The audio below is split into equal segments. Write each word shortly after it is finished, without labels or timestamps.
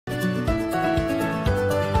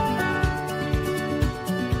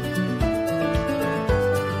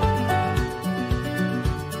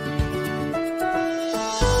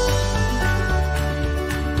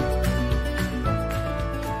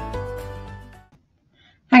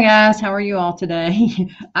Hi guys, how are you all today?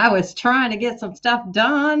 I was trying to get some stuff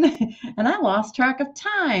done and I lost track of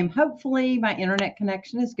time. Hopefully my internet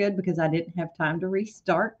connection is good because I didn't have time to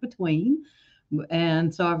restart between.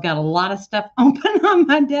 And so I've got a lot of stuff open on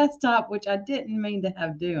my desktop, which I didn't mean to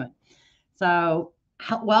have doing. So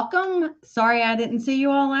welcome. Sorry I didn't see you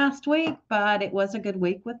all last week, but it was a good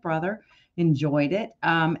week with brother. Enjoyed it.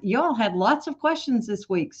 You all had lots of questions this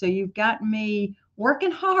week, so you've got me working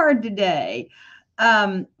hard today.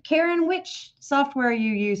 Karen, which software are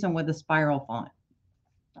you using with the spiral font?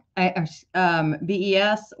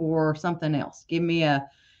 BES or something else? Give me a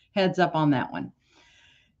heads up on that one.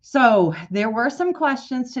 So there were some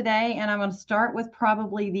questions today, and I'm going to start with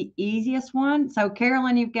probably the easiest one. So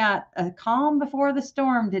Carolyn, you've got a calm before the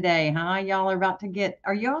storm today, huh? Y'all are about to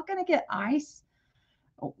are y'all going to get ice?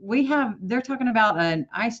 They're talking about an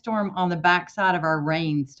ice storm on the backside of our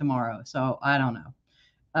rains tomorrow. So I don't know.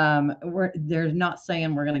 They're not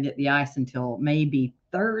saying we're going to get the ice until maybe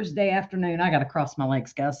Thursday afternoon. I got to cross my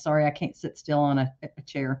legs, guys. Sorry, I can't sit still on a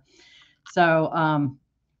chair. So,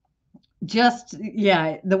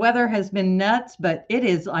 yeah, the weather has been nuts, but it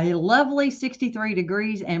is a lovely 63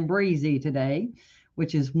 degrees and breezy today,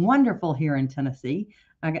 which is wonderful here in Tennessee.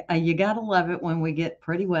 You got to love it when we get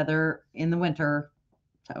pretty weather in the winter.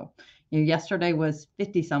 So, yesterday was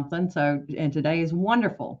 50 something. So, and today is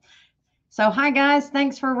wonderful. So, hi guys,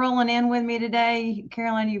 thanks for rolling in with me today.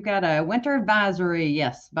 Carolyn, you've got a winter advisory,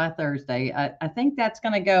 yes, by Thursday. I think that's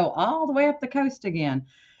going to go all the way up the coast again.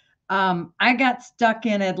 I got stuck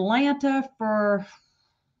in Atlanta for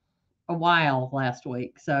a while last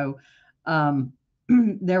week. So,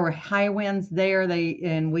 there were high winds there,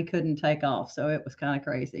 and we couldn't take off. So it was kind of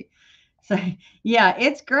crazy. So, yeah,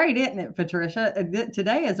 it's great, isn't it, Patricia?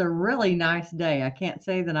 Today is a really nice day. I can't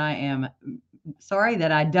say that I am sorry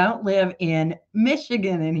that I don't live in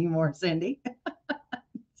Michigan anymore, Cindy.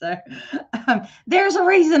 So there's a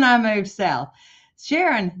reason I moved south.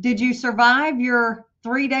 Sharon, did you survive your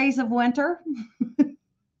 3 days of winter?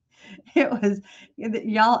 It was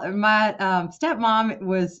y'all. My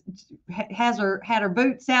stepmom had her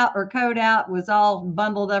boots out, her coat out, was all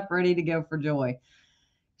bundled up, ready to go for joy.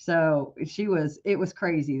 So it was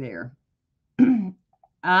crazy there.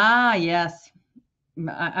 Yes.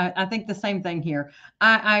 I think the same thing here.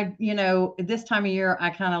 This time of year, I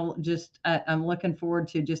kind of I'm looking forward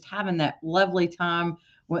to just having that lovely time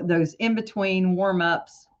with those in between warm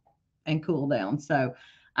ups and cool down. So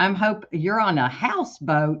hope you're on a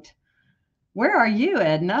houseboat. Where are you,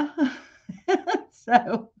 Edna?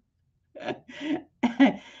 So,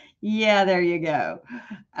 yeah, there you go.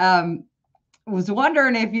 Was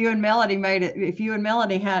wondering if you and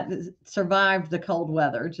Melody had survived the cold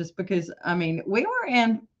weather, just because, I mean, we were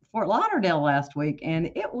in Fort Lauderdale last week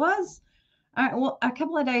and it was, a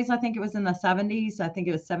couple of days, I think it was in the 70s. I think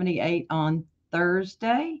it was 78 on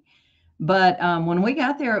Thursday. But when we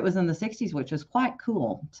got there, it was in the 60s, which was quite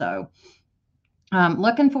cool. So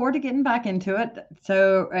looking forward to getting back into it.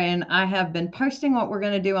 So, and I have been posting what we're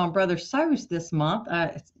going to do on Brother Sews this month.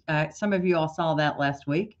 Some of you all saw that last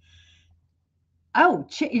week. Oh,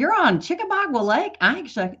 you're on Chickamauga Lake. I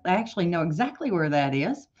actually know exactly where that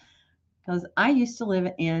is because I used to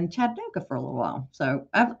live in Chattanooga for a little while. So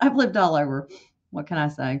I've lived all over. What can I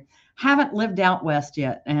say? Haven't lived out west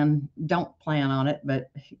yet and don't plan on it,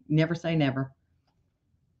 but never say never.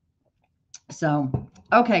 So,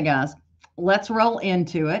 okay, guys, let's roll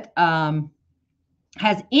into it.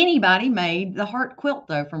 Has anybody made the heart quilt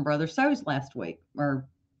though from Brother Sews last week or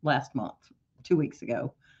last month, 2 weeks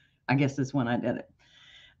ago? I guess is when I did it.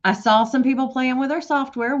 I saw some people playing with our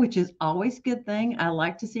software, which is always a good thing. I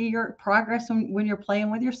like to see your progress when you're playing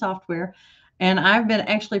with your software. And I've been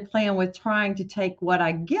actually playing with trying to take what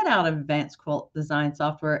I get out of advanced quilt design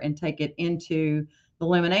software and take it into the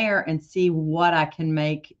Luminaire and see what I can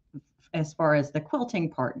make as far as the quilting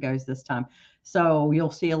part goes this time. So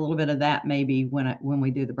you'll see a little bit of that maybe when we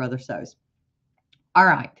do the Brother Sews. All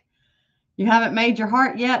right. You haven't made your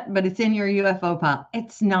heart yet, but it's in your UFO pile.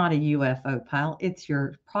 It's not a UFO pile. It's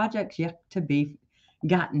your projects yet to be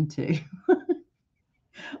gotten to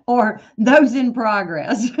or those in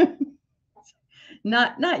progress.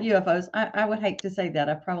 Not UFOs. I would hate to say that.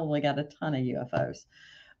 I've probably got a ton of UFOs.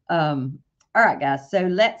 All right, guys. So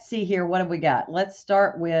let's see here. What have we got? Let's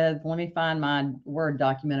start with, let me find my Word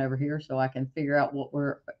document over here so I can figure out what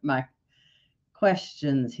were my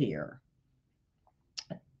questions here.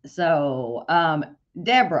 So,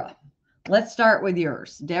 Deborah, let's start with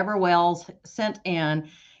yours. Deborah Wells sent in,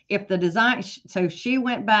 if the design, so she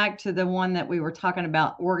went back to the one that we were talking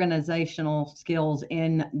about, organizational skills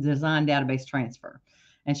in design database transfer.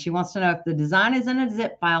 And she wants to know if the design is in a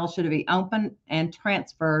zip file, should it be opened and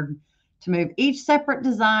transferred to move each separate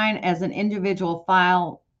design as an individual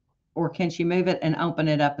file, or can she move it and open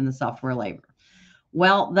it up in the software later?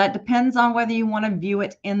 Well, that depends on whether you want to view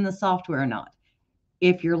it in the software or not.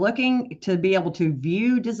 If you're looking to be able to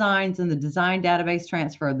view designs in the design database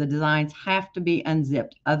transfer, the designs have to be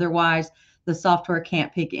unzipped. Otherwise, the software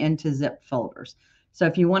can't peek into zip folders. So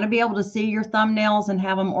if you want to be able to see your thumbnails and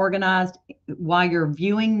have them organized while you're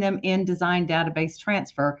viewing them in design database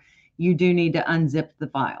transfer, you do need to unzip the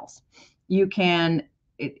files. You can,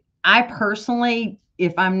 I personally,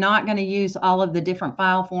 if I'm not going to use all of the different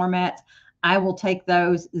file formats, I will take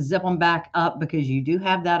those, zip them back up, because you do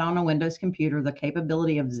have that on a Windows computer, the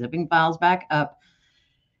capability of zipping files back up.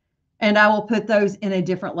 And I will put those in a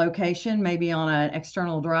different location, maybe on an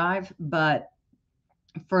external drive. But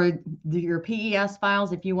for your PES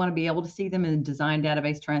files, if you want to be able to see them in design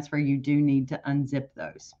database transfer, you do need to unzip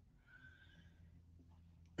those.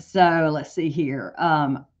 So let's see here.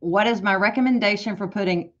 What is my recommendation for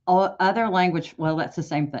putting other language? Well, that's the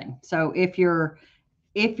same thing. So if you're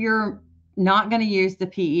not going to use the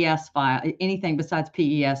PES file, anything besides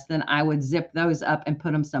PES, then I would zip those up and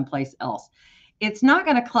put them someplace else. It's not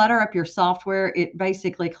going to clutter up your software. It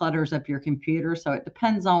basically clutters up your computer. So it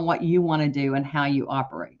depends on what you want to do and how you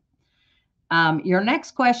operate. Your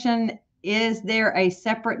next question, is there a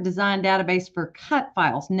separate design database for cut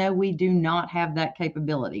files? No, we do not have that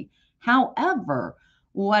capability. However,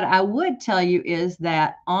 what I would tell you is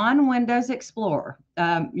that on Windows Explorer,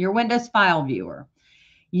 your Windows file viewer,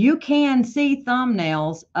 you can see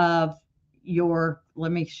thumbnails of your,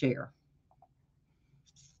 let me share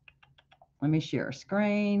a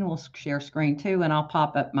screen. We'll share screen too, and I'll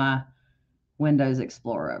pop up my Windows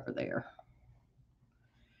Explorer over there.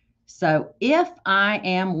 So if I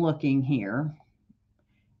am looking here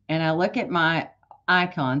and I look at my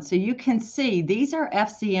icon, so you can see these are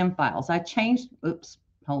FCM files. I changed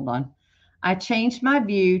my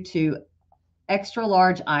view to extra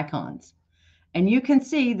large icons. And you can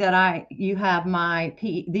see that these are my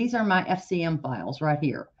FCM files right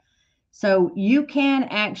here. So you can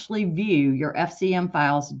actually view your FCM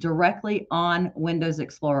files directly on Windows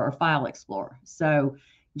Explorer or File Explorer. So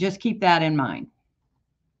just keep that in mind.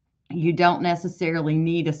 You don't necessarily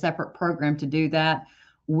need a separate program to do that.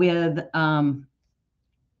 With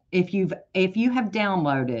if you have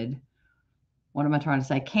downloaded, what am I trying to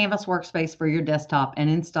say? CanvasWorkspace for your desktop and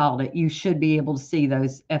installed it, you should be able to see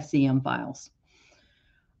those FCM files.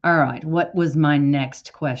 All right, what was my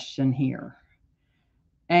next question here?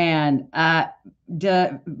 And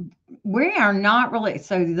we are not really,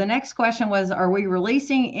 so the next question was, are we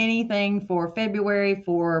releasing anything for February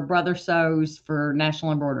for Brother Sews for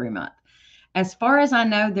National Embroidery Month? As far as I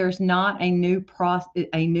know, there's not a new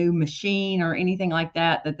machine or anything like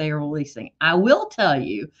that they are releasing. I will tell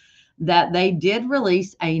you that they did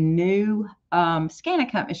release a new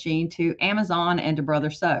ScanNCut machine to Amazon and to Brother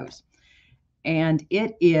Sews. And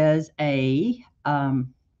it is a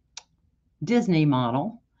Disney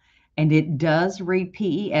model, and it does read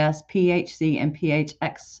PES, PHC, and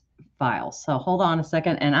PHX files. So hold on a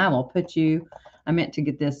second, and I will put you, I meant to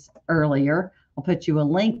get this earlier, I'll put you a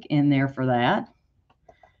link in there for that,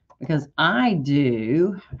 because I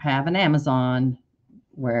do have an Amazon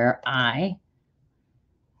where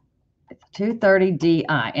it's 230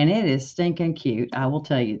 DI, and it is stinking cute. I will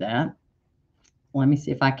tell you that. Let me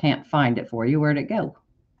see if I can't find it for you. Where'd it go?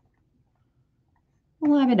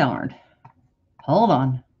 Well, I'll be darned. Hold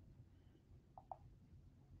on.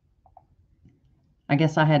 I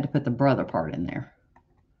guess I had to put the brother part in there.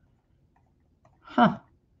 Huh.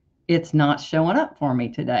 It's not showing up for me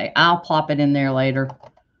today. I'll plop it in there later.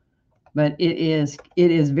 But it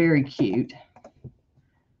is very cute.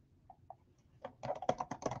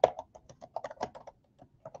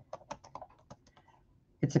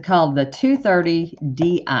 It's called the 230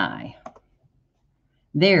 DI.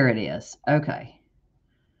 There it is. Okay.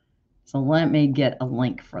 So let me get a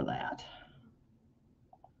link for that.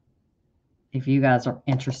 If you guys are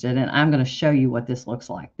interested, and I'm going to show you what this looks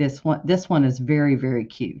like. This one is very, very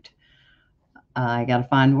cute. I got to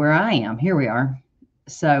find where I am. Here we are.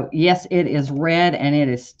 So yes, it is red and it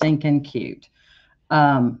is stinking cute.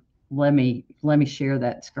 Let me share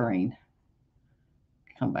that screen.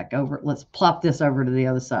 Come back over. Let's plop this over to the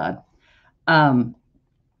other side.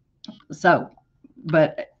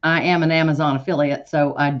 But I am an Amazon affiliate,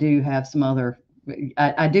 so I do have some other,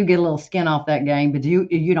 I do get a little skin off that game, but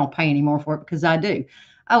you don't pay any more for it, because I do.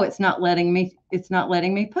 Oh, it's not letting me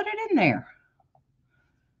put it in there.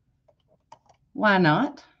 Why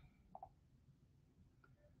not?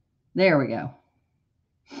 There we go.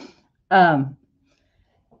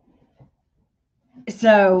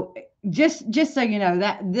 So just so you know,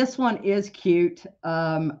 that this one is cute.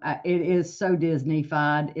 It is so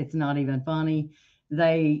Disney-fied. It's not even funny.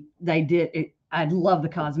 They did it. I love the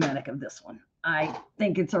cosmetic of this one. I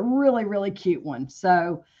think it's a really, really cute one.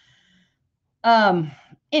 So um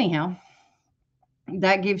anyhow,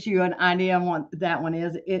 that gives you an idea on what that one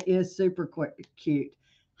is. It is super cute.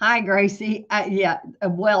 Hi, Gracie. Yeah,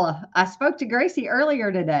 well, I spoke to Gracie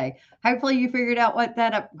earlier today. Hopefully, you figured out what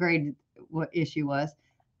that upgrade what issue was.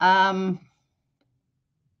 Um,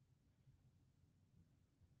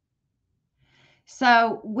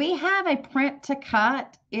 so we have a print to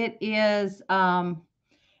cut. It is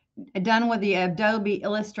done with the Adobe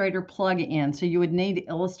Illustrator plug-in. So you would need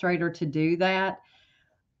Illustrator to do that.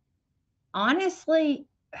 Honestly,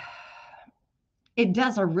 it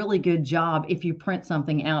does a really good job if you print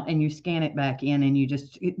something out and you scan it back in and you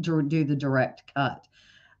just do the direct cut.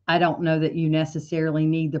 I don't know that you necessarily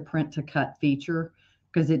need the print to cut feature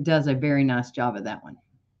because it does a very nice job of that one.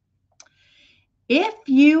 If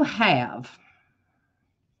you have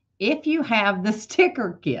the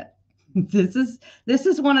sticker kit, this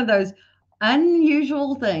is one of those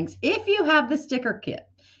unusual things. If you have the sticker kit,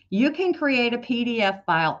 you can create a PDF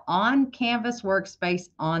file on Canvas Workspace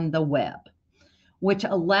on the web, which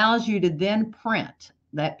allows you to then print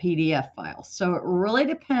that PDF file. So it really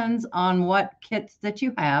depends on what kits that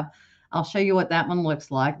you have. I'll show you what that one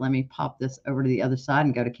looks like. Let me pop this over to the other side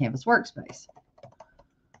and go to Canvas Workspace.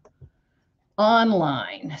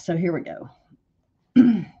 Online. So here we go.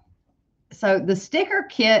 So the sticker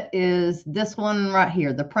kit is this one right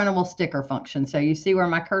here, the printable sticker function. So you see where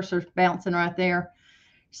my cursor's bouncing right there.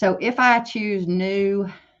 So if I choose new,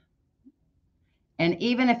 and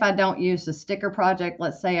even if I don't use the sticker project,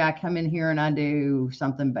 let's say I come in here and I do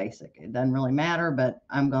something basic. It doesn't really matter, but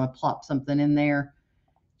I'm going to plop something in there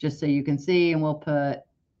just so you can see, and we'll put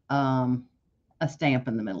a stamp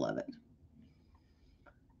in the middle of it,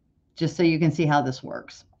 just so you can see how this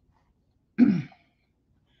works.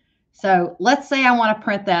 So let's say I want to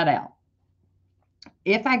print that out.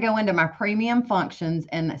 If I go into my premium functions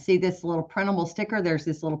and see this little printable sticker, there's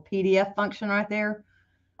this little PDF function right there.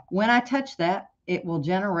 When I touch that, it will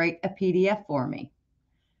generate a PDF for me.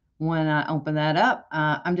 When I open that up,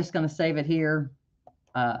 I'm just going to save it here,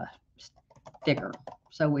 sticker,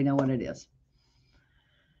 so we know what it is.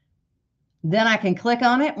 Then I can click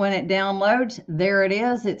on it. When it downloads, there it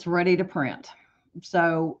is. It's ready to print.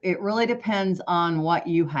 So it really depends on what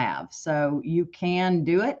you have. So you can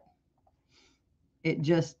do it. It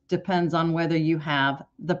just depends on whether you have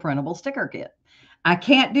the printable sticker kit. I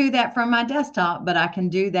can't do that from my desktop, but I can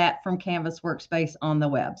do that from Canvas Workspace on the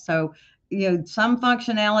web. So, you know, some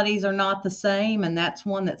functionalities are not the same, and that's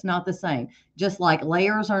one that's not the same. Just like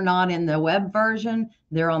layers are not in the web version,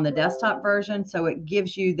 they're on the desktop version. So it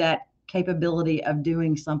gives you that capability of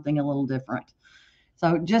doing something a little different.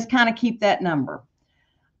 So just kind of keep that number.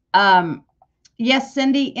 Yes,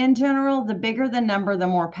 Cindy, in general, the bigger the number, the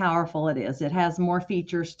more powerful it is. It has more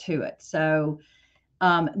features to it. So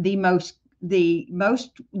the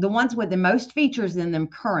ones with the most features in them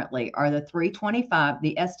currently are the 325,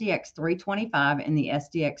 the SDX 325 and the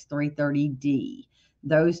SDX 330D.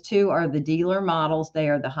 Those two are the dealer models. They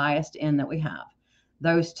are the highest end that we have.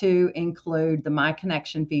 Those two include the My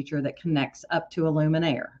Connection feature that connects up to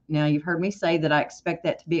Illuminaire. Now, you've heard me say that I expect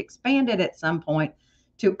that to be expanded at some point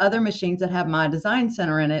to other machines that have My Design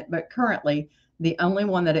Center in it, but currently the only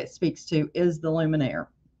one that it speaks to is the Illuminaire.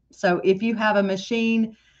 So if you have a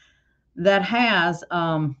machine that has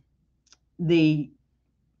if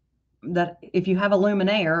you have a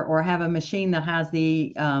Illuminaire or have a machine that has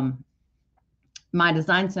the My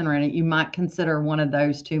Design Center in it, you might consider one of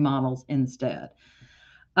those two models instead.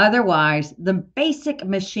 Otherwise, the basic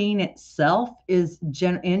machine itself is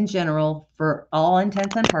in general, for all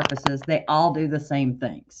intents and purposes, they all do the same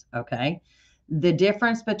things, okay? The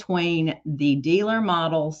difference between the dealer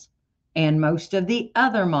models and most of the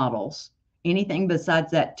other models, anything besides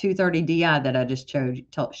that 230 Di that I just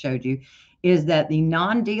showed you, is that the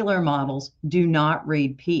non-dealer models do not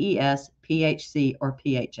read PES, PHC, or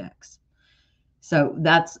PHX. So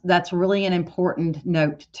that's really an important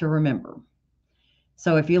note to remember.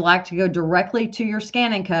 So if you like to go directly to your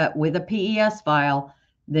ScanNCut with a PES file,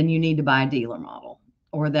 then you need to buy a dealer model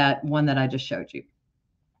or that one that I just showed you.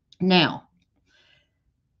 Now,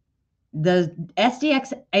 the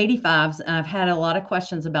SDX 85s, and I've had a lot of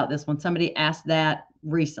questions about this one. Somebody asked that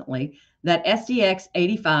recently, that SDX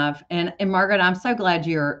 85, and Margaret, I'm so glad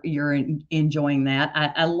you're enjoying that.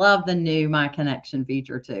 I love the new My Connection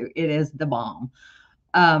feature too. It is the bomb.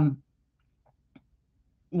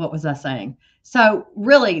 What was I saying? So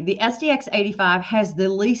really, the SDX 85 has the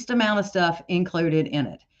least amount of stuff included in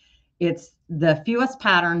it. It's the fewest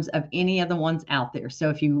patterns of any of the ones out there. So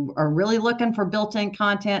if you are really looking for built-in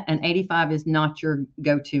content, an 85 is not your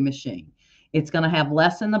go-to machine. It's going to have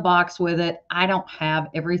less in the box with it. I don't have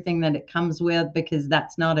everything that it comes with because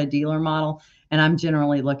that's not a dealer model, and I'm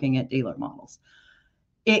generally looking at dealer models.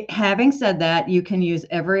 Having said that, you can use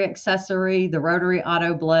every accessory, the rotary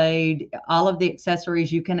auto blade, all of the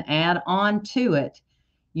accessories you can add on to it.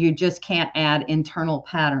 You just can't add internal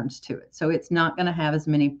patterns to it. So it's not going to have as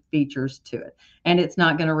many features to it. And it's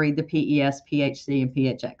not going to read the PES, PHC, and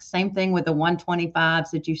PHX. Same thing with the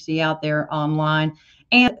 125s that you see out there online.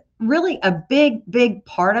 And really a big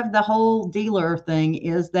part of the whole dealer thing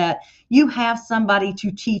is that you have somebody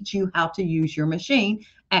to teach you how to use your machine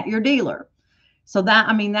at your dealer. So that,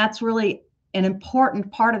 I mean, that's really an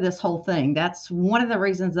important part of this whole thing. That's one of the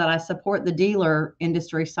reasons that I support the dealer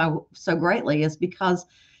industry so greatly, is because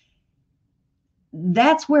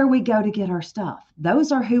that's where we go to get our stuff.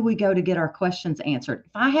 Those are who we go to get our questions answered.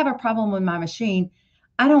 If I have a problem with my machine,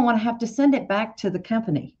 I don't want to have to send it back to the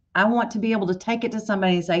company. I want to be able to take it to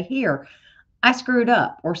somebody and say, here, I screwed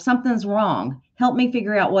up or something's wrong. Help me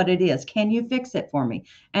figure out what it is. Can you fix it for me?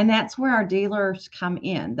 And that's where our dealers come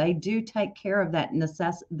in. They do take care of that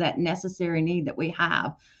necessary need that we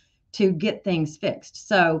have to get things fixed.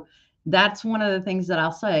 So that's one of the things that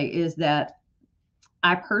I'll say is that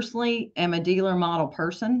I personally am a dealer model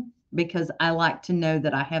person because I like to know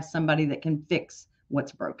that I have somebody that can fix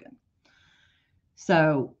what's broken.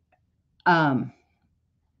 So,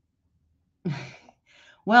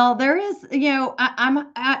 well, there is,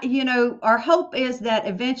 our hope is that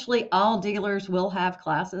eventually all dealers will have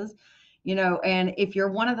classes, and if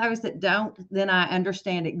you're one of those that don't, then I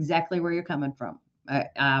understand exactly where you're coming from.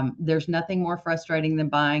 There's nothing more frustrating than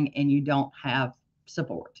buying and you don't have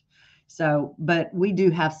support. So, but we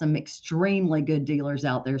do have some extremely good dealers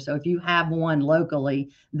out there. So if you have one locally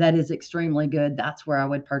that is extremely good, that's where I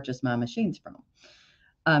would purchase my machines from.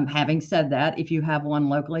 Having said that, if you have one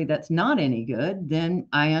locally that's not any good, then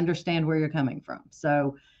I understand where you're coming from.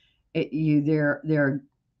 So they're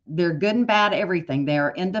good and bad, everything. They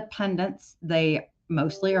are independents. They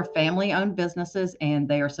mostly are family-owned businesses, and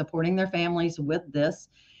they are supporting their families with this.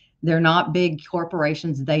 They're not big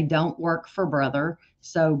corporations. They don't work for Brother.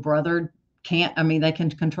 So Brother can't, I mean, they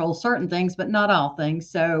can control certain things, but not all things.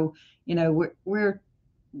 So, we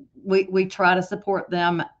try to support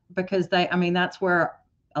them because that's where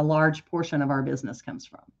a large portion of our business comes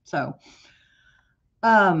from. So,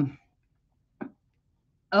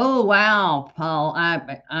 oh, wow, Paul,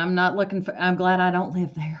 I'm not looking for, I'm glad I don't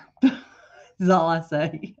live there. Is all I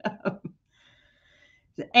say.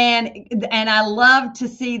 And I love to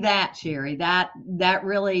see that, Sherry. That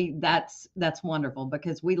really, that's wonderful,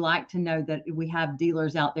 because we like to know that we have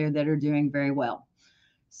dealers out there that are doing very well.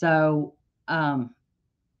 So,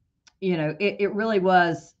 it really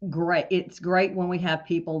was great. It's great when we have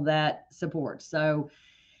people that support. So,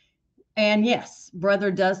 and yes,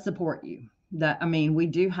 Brother does support you. We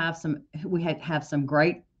do have have some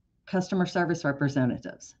great customer service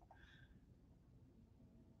representatives.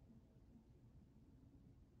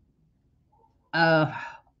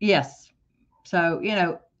 Yes. So,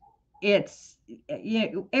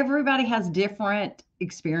 everybody has different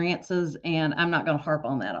experiences, and I'm not going to harp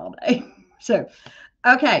on that all day. So,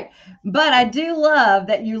 okay. But I do love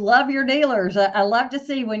that you love your dealers. I love to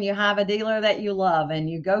see when you have a dealer that you love and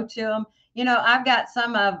you go to them.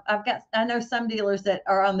 I know some dealers that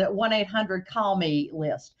are on the 1-800 call me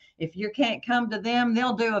list. If you can't come to them,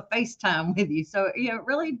 they'll do a FaceTime with you. So,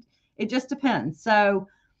 really, it just depends. So,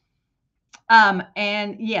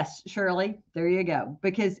 and yes, Shirley, there you go.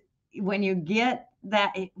 Because when you get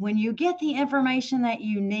the information that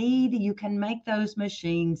you need, you can make those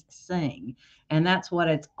machines sing. And that's what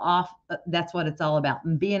it's all about,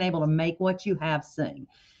 and being able to make what you have sing.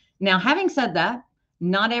 Now, having said that,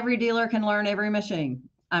 not every dealer can learn every machine.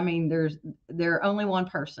 They're only one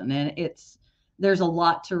person, and there's a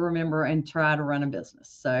lot to remember and try to run a business.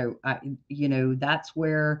 So, that's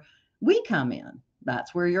where we come in.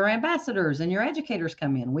 That's where your ambassadors and your educators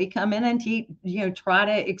come in. We come in and try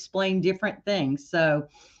to explain different things. So,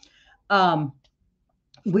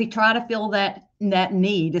 we try to fill that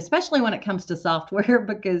need, especially when it comes to software,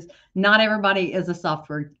 because not everybody is a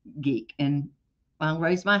software geek. And I'll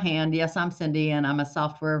raise my hand. Yes, I'm Cindy, and I'm a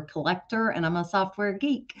software collector, and I'm a software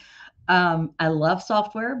geek. I love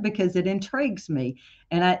software because it intrigues me,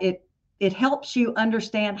 and it helps you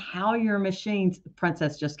understand how your machines,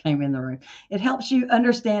 Princess just came in the room. It helps you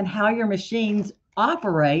understand how your machines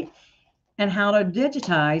operate. and how to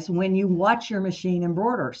digitize when you watch your machine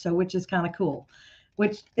embroider. So, which is kind of cool,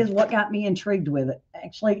 which is what got me intrigued with it.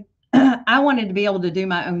 Actually, I wanted to be able to do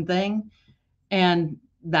my own thing, and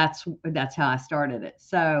that's how I started it.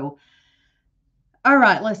 So, all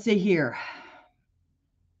right, let's see here.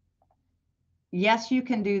 Yes, you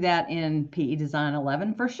can do that in PE Design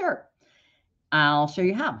 11 for sure. I'll show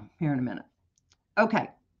you how here in a minute. Okay,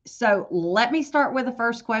 so let me start with the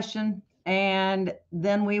first question, and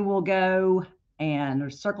then we will go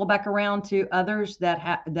and circle back around to others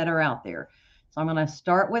that are out there. So I'm going to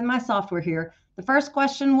start with my software here. The first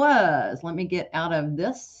question was, let me get out of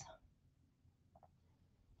this.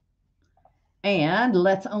 And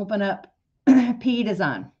let's open up PE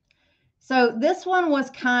Design. So this one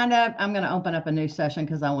was kind of, I'm going to open up a new session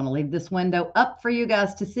because I want to leave this window up for you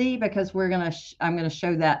guys to see, because I'm going to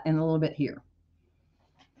show that in a little bit here.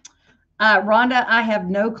 Rhonda, I have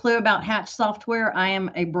no clue about Hatch software. I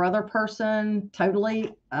am a Brother person,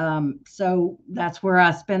 totally. So that's where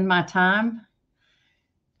I spend my time.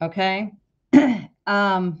 Okay.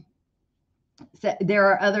 So there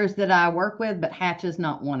are others that I work with, but Hatch is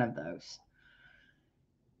not one of those.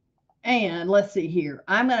 And let's see here.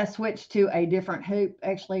 I'm going to switch to a different hoop.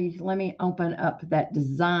 Actually, let me open up that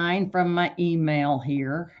design from my email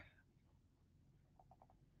here.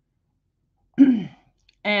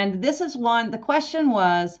 And this is one, the question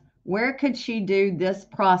was, where could she do this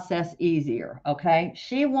process easier? Okay.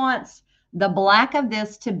 She wants the black of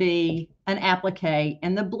this to be an applique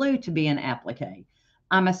and the blue to be an applique.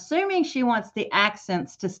 I'm assuming she wants the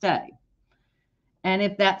accents to stay. And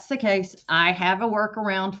if that's the case, I have a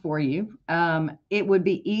workaround for you. It would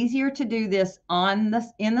be easier to do this in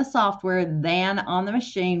the software than on the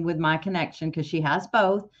machine with my connection, because she has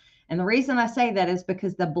both. And the reason I say that is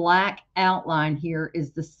because the black outline here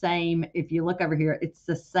is the same. If you look over here, it's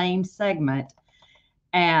the same segment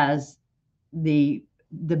as the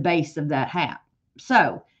base of that hat.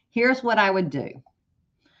 So here's what I would do.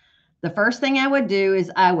 The first thing I would do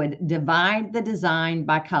is I would divide the design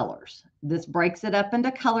by colors. This breaks it up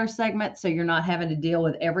into color segments, so you're not having to deal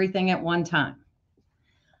with everything at one time.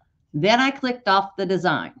 Then I clicked off the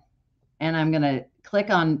design, and I'm going to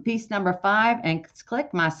click on piece number 5 and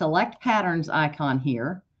click my select patterns icon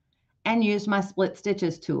here and use my split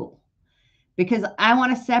stitches tool, because I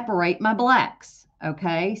want to separate my blacks.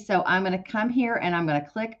 Okay, so I'm going to come here and I'm going to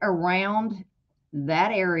click around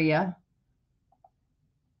that area.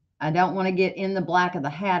 I don't want to get in the black of the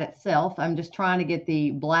hat itself. I'm just trying to get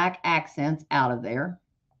the black accents out of there.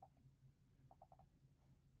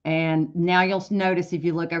 And now you'll notice, if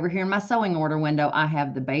you look over here in my sewing order window, I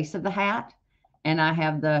have the base of the hat and I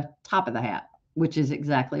have the top of the hat, which is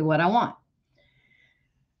exactly what I want.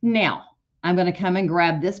 Now, I'm going to come and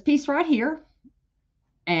grab this piece right here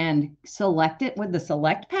and select it with the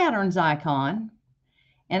select patterns icon.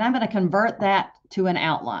 And I'm going to convert that to an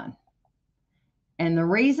outline. And the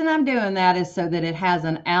reason I'm doing that is so that it has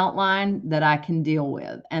an outline that I can deal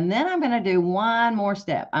with. And then I'm going to do one more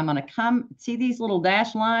step. I'm going to come see these little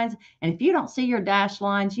dash lines. And if you don't see your dash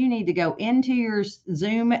lines, you need to go into your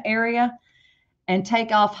zoom area and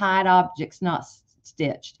take off hide objects not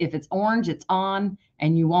stitched. If it's orange, it's on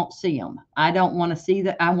and you won't see them. I don't want to see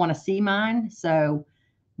that. I want to see mine. So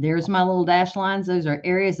there's my little dash lines. Those are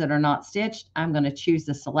areas that are not stitched. I'm going to choose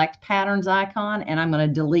the select patterns icon and I'm going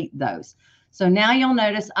to delete those. So now you'll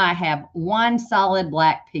notice I have one solid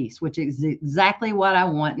black piece, which is exactly what I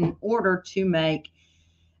want in order to make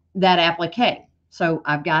that applique. So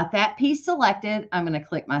I've got that piece selected. I'm going to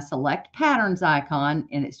click my select patterns icon,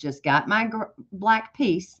 and it's just got my black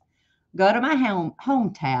piece. Go to my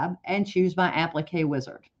home tab and choose my applique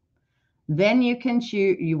wizard. Then you can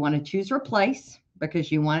choose, you want to choose replace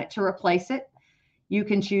because you want it to replace it. You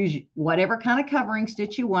can choose whatever kind of covering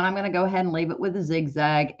stitch you want. I'm going to go ahead and leave it with a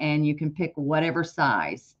zigzag, and you can pick whatever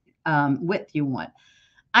size width you want.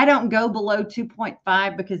 I don't go below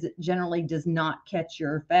 2.5 because it generally does not catch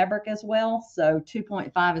your fabric as well. So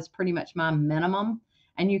 2.5 is pretty much my minimum,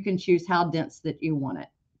 and you can choose how dense that you want it.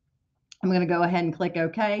 I'm going to go ahead and click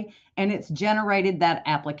OK, and it's generated that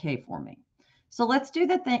applique for me. So let's do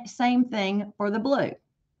the same thing for the blue.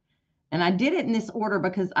 And I did it in this order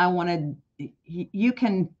because I wanted, you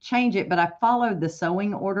can change it, but I followed the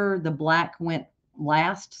sewing order. The black went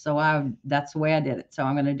last, so that's the way I did it. So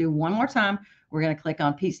I'm going to do one more time. We're going to click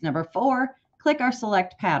on piece number 4, click our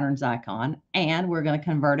select patterns icon, and we're going to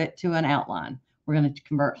convert it to an outline. We're going to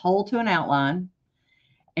convert whole to an outline.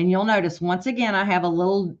 And you'll notice once again, I have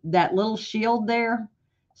that little shield there.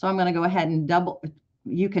 So I'm going to go ahead and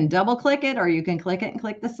you can double click it, or you can click it and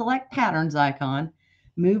click the select patterns icon.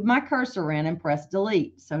 Move my cursor in and press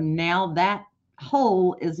delete. So now that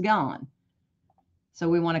hole is gone. So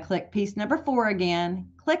we want to click piece number 4 again,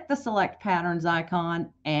 click the select patterns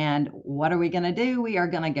icon, and what are we going to do? We are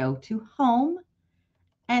going to go to home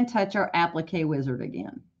and touch our applique wizard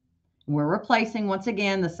again. We're replacing, once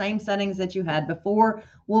again, the same settings that you had before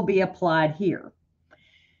will be applied here.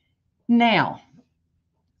 Now,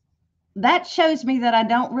 that shows me that I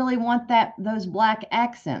don't really want those black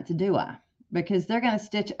accents, do I? Because they're going to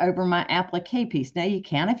stitch over my applique piece. Now, you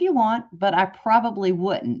can if you want, but I probably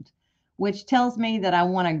wouldn't, which tells me that I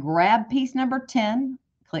want to grab piece number 10,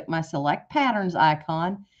 click my select patterns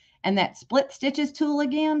icon, and that split stitches tool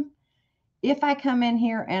again. If I come in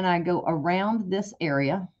here and I go around this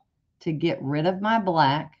area to get rid of my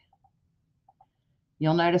black,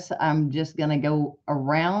 you'll notice I'm just going to go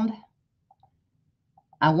around.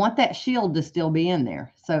 I want that shield to still be in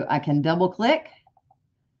there. So I can double click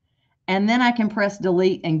and then I can press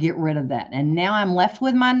delete and get rid of that. And now I'm left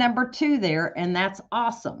with my number 2 there, and that's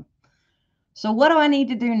awesome. So what do I need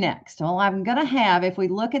to do next? Well, I'm going to have, if we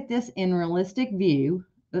look at this in realistic view,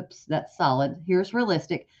 oops, that's solid. Here's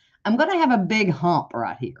realistic. I'm going to have a big hump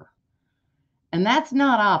right here. And that's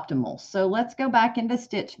not optimal. So let's go back into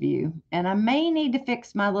stitch view, and I may need to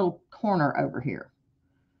fix my little corner over here,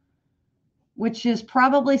 which is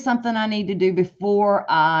probably something I need to do before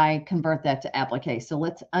I convert that to applique. So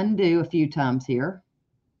let's undo a few times here.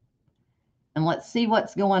 And let's see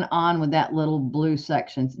what's going on with that little blue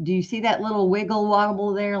section. Do you see that little wiggle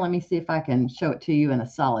wobble there? Let me see if I can show it to you in a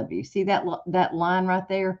solid view. See that line right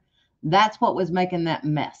there? That's what was making that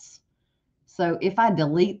mess. So if I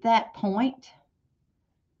delete that point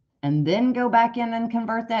and then go back in and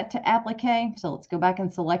convert that to applique. So let's go back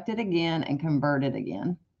and select it again and convert it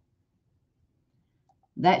again.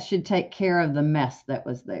 That should take care of the mess that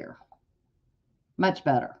was there. Much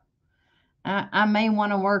better. I may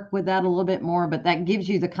want to work with that a little bit more, but that gives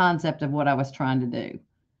you the concept of what I was trying to do.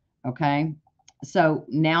 Okay. So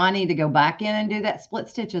now I need to go back in and do that split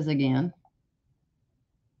stitches again.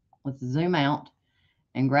 Let's zoom out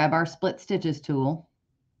and grab our split stitches tool.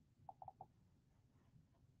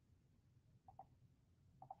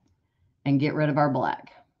 And get rid of our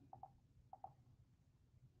black.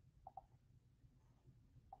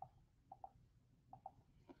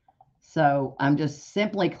 So I'm just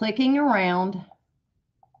simply clicking around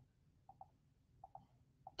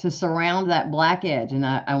to surround that black edge. And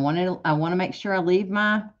I want to make sure I leave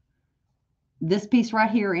this piece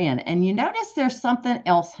right here in. And you notice there's something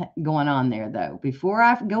else going on there though. Before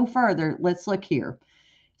I go further, let's look here.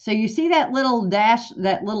 So you see that little dash,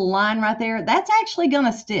 that little line right there? That's actually going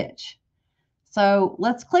to stitch. So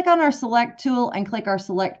let's click on our select tool and click our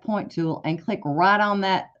select point tool and click right on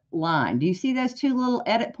that line. Do you see those 2 little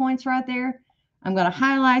edit points right there? I'm going to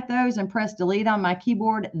highlight those and press delete on my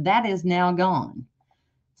keyboard. That is now gone.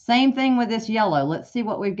 Same thing with this yellow. Let's see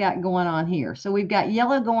what we've got going on here. So we've got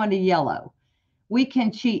yellow going to yellow. We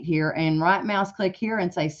can cheat here and right mouse click here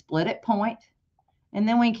and say split at point. And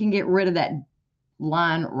then we can get rid of that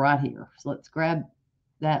line right here. So let's grab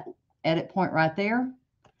that edit point right there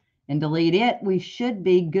and delete it. We should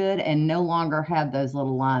be good and no longer have those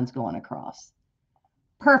little lines going across.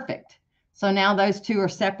 Perfect. So now those 2 are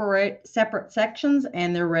separate sections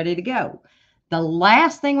and they're ready to go. The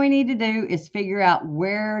last thing we need to do is figure out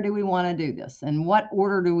where do we want to do this and what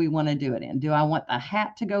order do we want to do it in. Do I want the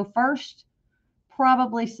hat to go first?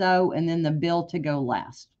 Probably so, and then the bill to go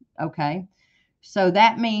last. Okay. So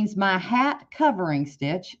that means my hat covering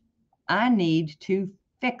stitch, I need to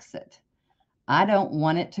fix it. I don't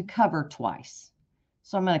want it to cover twice.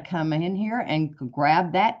 So I'm going to come in here and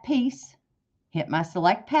grab that piece, hit my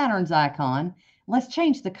select patterns icon. Let's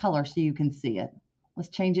change the color so you can see it. Let's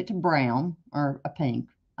change it to brown or a pink.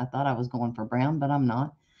 I thought I was going for brown, but I'm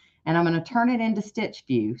not. And I'm going to turn it into stitch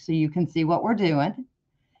view so you can see what we're doing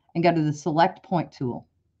and go to the select point tool.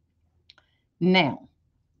 Now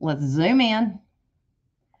let's zoom in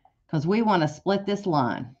because we want to split this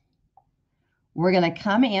line. We're going to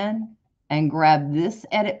come in and grab this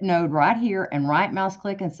edit node right here and right mouse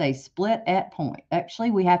click and say split at point. Actually,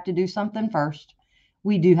 we have to do something first.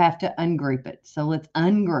 We do have to ungroup it. So let's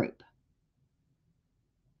ungroup.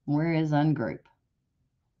 Where is ungroup?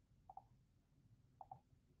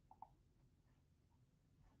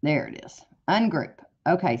 There it is. Ungroup.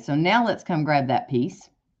 Okay, so now let's come grab that piece.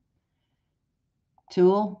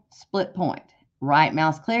 Tool, split point. Right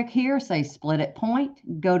mouse click here, say split at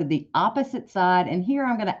point, go to the opposite side, and here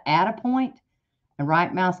I'm going to add a point, and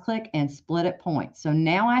right mouse click and split at point. So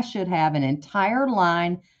now I should have an entire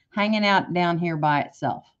line hanging out down here by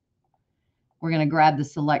itself. We're going to grab the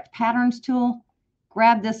select patterns tool,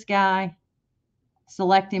 grab this guy,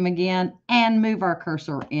 select him again, and move our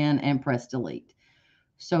cursor in and press delete.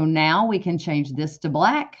 So now we can change this to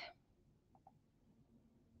black,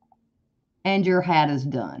 and your hat is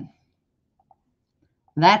done.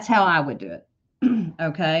 That's how I would do it.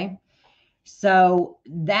 Okay. So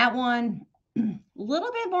that one, a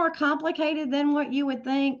little bit more complicated than what you would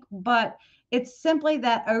think, but it's simply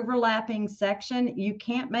that overlapping section. You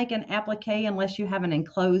can't make an applique unless you have an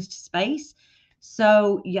enclosed space.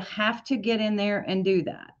 So you have to get in there and do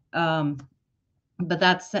that. But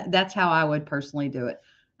that's how I would personally do it.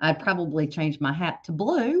 I'd probably change my hat to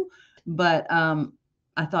blue, but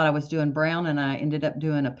I thought I was doing brown and I ended up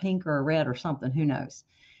doing a pink or a red or something. Who knows?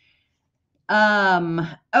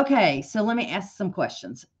 Okay, so let me ask some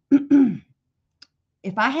questions.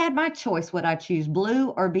 If I had my choice, would I choose blue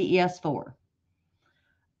or BES4?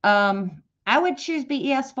 I would choose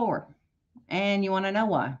BES4. And you want to know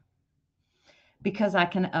why? Because I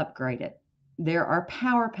can upgrade it. There are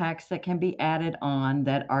power packs that can be added on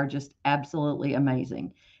that are just absolutely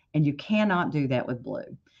amazing. And you cannot do that with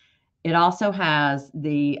blue. It also has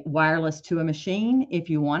the wireless to a machine if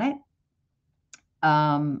you want it.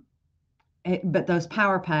 But those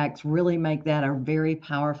power packs really make that a very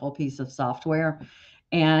powerful piece of software.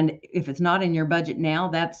 And if it's not in your budget now,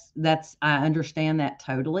 that's I understand that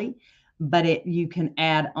totally. But you can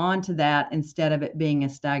add on to that instead of it being a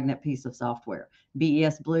stagnant piece of software.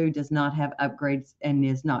 BES Blue does not have upgrades and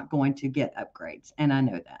is not going to get upgrades, and I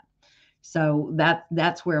know that. So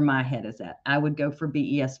that's where my head is at. I would go for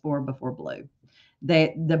BES4 before Blue.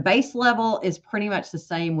 The base level is pretty much the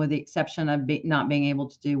same with the exception of not being able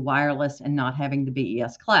to do wireless and not having the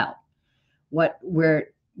BES cloud.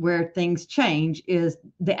 Where things change is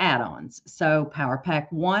the add-ons. So Power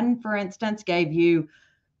Pack 1, for instance, gave you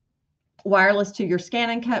wireless to your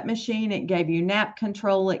ScanNCut machine. It gave you nap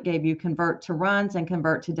control. It gave you convert to runs and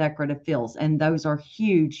convert to decorative fills. And those are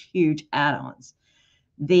huge, huge add-ons.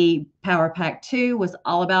 The Power Pack 2 was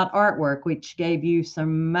all about artwork, which gave you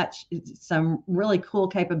some really cool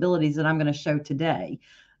capabilities that I'm going to show today.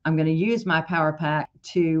 I'm going to use my Power Pack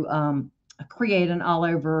to create an all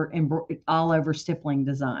over stippling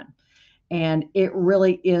design, and it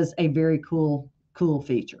really is a very cool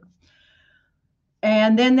feature.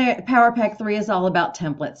 And then the Power Pack 3 is all about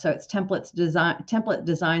templates. So it's template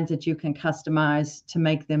designs that you can customize to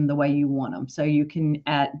make them the way you want them. So you can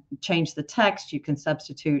change the text, you can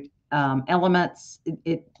substitute elements.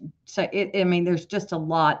 I mean, there's just a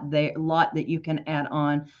lot that you can add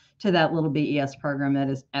on to that little BES program that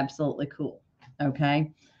is absolutely cool.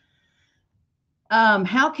 Okay.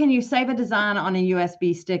 How can you save a design on a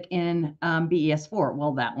USB stick in BES4?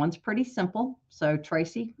 Well, that one's pretty simple. So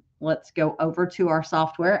Tracy, let's go over to our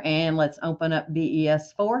software and let's open up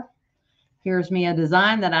BES4. Here's me a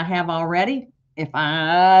design that I have already.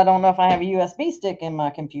 I don't know if I have a USB stick in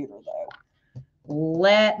my computer though.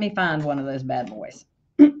 Let me find one of those bad boys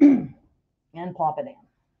and plop it in.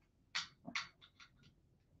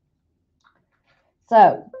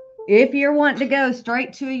 So if you're wanting to go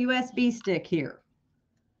straight to a USB stick here,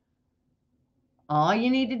 all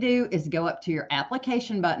you need to do is go up to your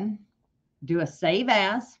application button, do a save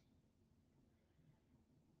as,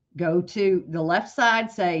 go to the left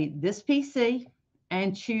side, say this PC,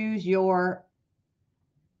 and choose your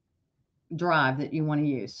drive that you want to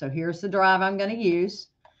use. So here's the drive I'm going to use.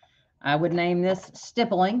 I would name this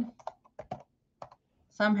Stippling.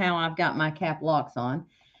 Somehow I've got my cap locks on.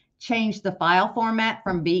 Change the file format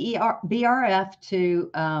from BRF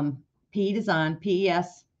to PE Design,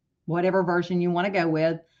 PES, whatever version you want to go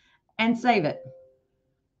with, and save it.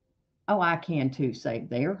 Oh, I can too save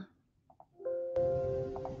there.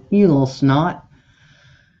 You little snot.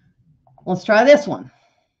 Let's try this one.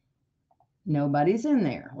 Nobody's in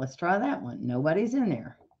there. Let's try that one. Nobody's in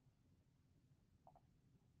there.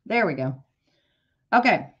 There we go.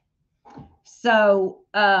 Okay. So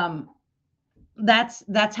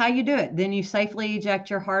that's how you do it. Then you safely eject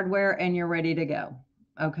your hardware and you're ready to go.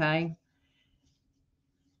 Okay.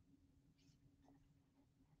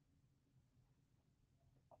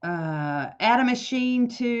 Add a machine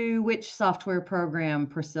to which software program,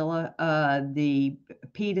 Priscilla? The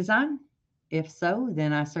P Design? If so,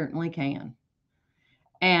 then I certainly can.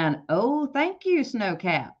 And oh, thank you,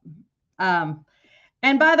 Snowcap.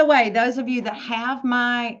 And by the way, those of you that have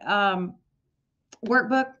my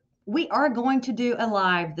workbook, we are going to do a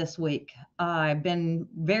live this week. I've been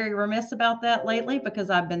very remiss about that lately because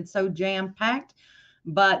I've been so jam-packed.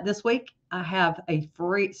 But this week I have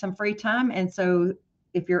some free time, and so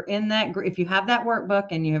if you're in that group, if you have that workbook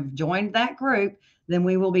and you have joined that group, then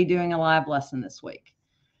we will be doing a live lesson this week.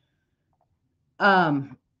 How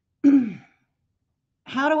do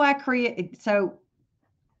I create? So,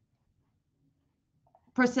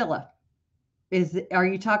 Priscilla, Are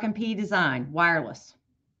you talking P design, wireless?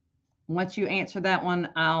 Once you answer that one,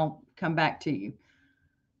 I'll come back to you.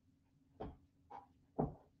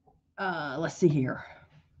 Let's see here.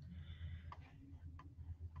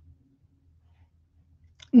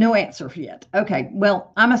 No answer yet. Okay.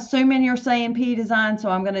 Well, I'm assuming you're saying P design, so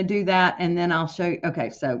I'm going to do that and then I'll show you. Okay.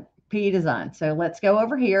 So P design. So let's go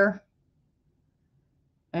over here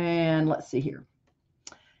and let's see here.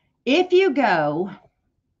 If you go,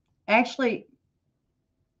 actually,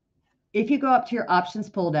 if you go up to your options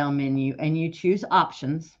pull down menu and you choose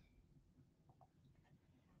options,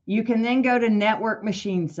 you can then go to network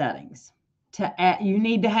machine settings. You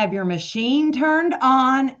need to have your machine turned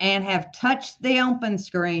on and have touched the open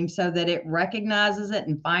screen so that it recognizes it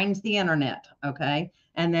and finds the internet, okay?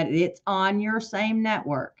 And that it's on your same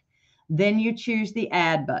network. Then you choose the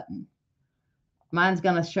add button. Mine's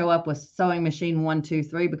going to show up with sewing machine 1, 2,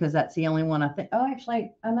 3 because that's the only one I think. Oh,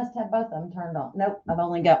 actually, I must have both of them turned on. Nope, I've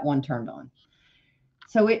only got one turned on.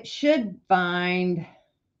 So it should find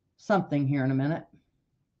something here in a minute.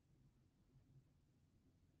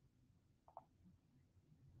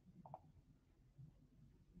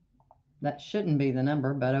 That shouldn't be the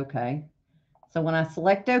number, but okay. So when I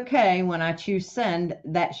select OK, when I choose send,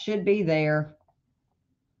 that should be there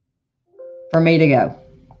for me to go.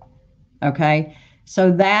 Okay.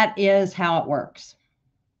 So that is how it works.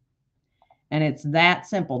 And it's that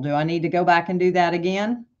simple. Do I need to go back and do that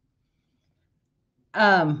again?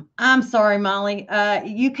 I'm sorry, Molly.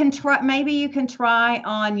 You can try, maybe you can try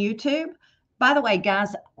on YouTube. By the way,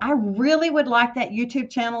 guys, I really would like that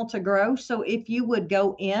YouTube channel to grow. So if you would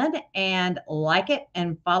go in and like it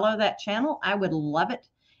and follow that channel, I would love it.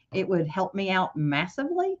 It would help me out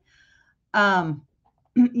massively.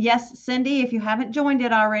 Yes, Cindy, if you haven't joined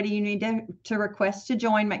it already, you need to request to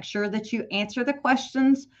join. Make sure that you answer the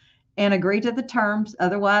questions and agree to the terms.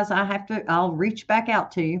 Otherwise, I'll reach back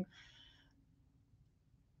out to you.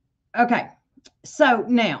 Okay, so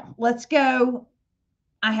now let's go.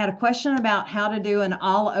 I had a question about how to do an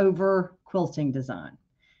all over quilting design.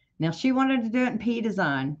 Now she wanted to do it in P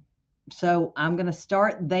design. So I'm going to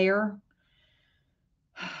start there.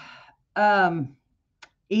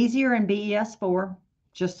 Easier in BES4,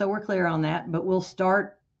 just so we're clear on that, but we'll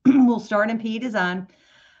start in P design.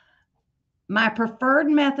 My preferred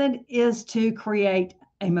method is to create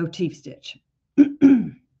a motif stitch.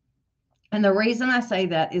 And the reason I say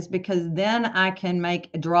that is because then I can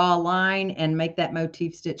draw a line and make that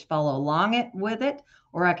motif stitch follow along it with it,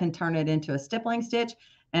 or I can turn it into a stippling stitch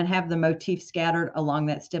and have the motif scattered along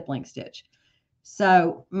that stippling stitch.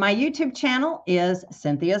 So my YouTube channel is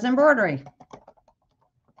Cynthia's Embroidery.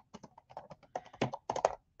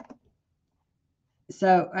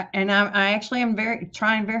 So, and I actually am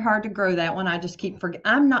trying very hard to grow that one. I just keep forgetting.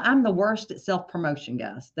 I'm the worst at self-promotion,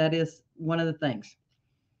 guys. That is one of the things.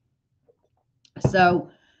 So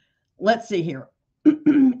let's see here.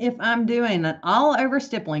 If I'm doing an all over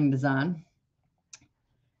stippling design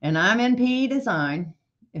and I'm in PE design,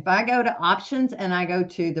 if I go to options and I go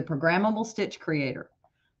to the programmable stitch creator,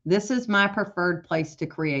 this is my preferred place to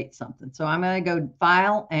create something. So I'm going to go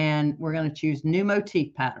file and we're going to choose new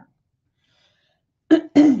motif pattern.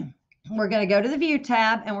 We're going to go to the view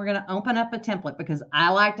tab and we're going to open up a template because I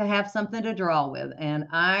like to have something to draw with. And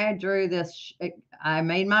I drew this, I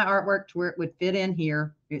made my artwork to where it would fit in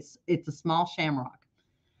here. It's a small shamrock.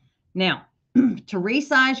 Now, to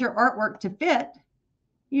resize your artwork to fit,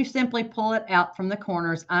 you simply pull it out from the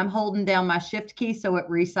corners. I'm holding down my shift key so it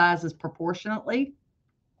resizes proportionately.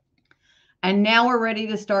 And now we're ready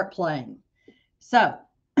to start playing. So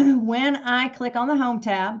when I click on the home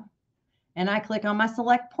tab, and I click on my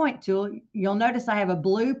select point tool, you'll notice I have a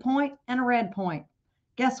blue point and a red point.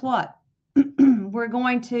 Guess what? I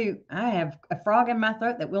have a frog in my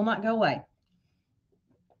throat that will not go away.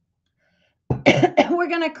 We're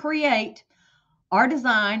going to create our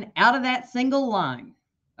design out of that single line.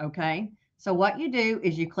 Okay. So what you do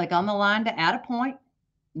is you click on the line to add a point.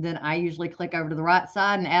 Then I usually click over to the right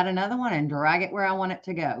side and add another one and drag it where I want it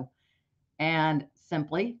to go. And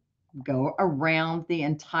simply go around the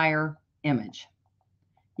entire image.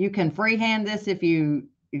 You can freehand this if you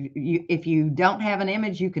don't have an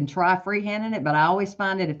image, you can try freehanding it, but I always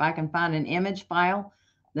find that if I can find an image file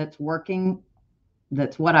that's working,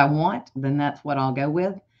 that's what I want, then that's what I'll go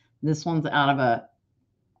with. This one's out of a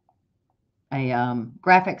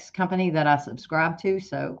graphics company that I subscribe to,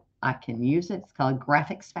 so I can use it. It's called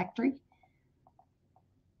Graphics Factory.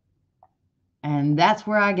 And that's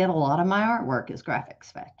where I get a lot of my artwork, is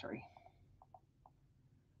Graphics Factory.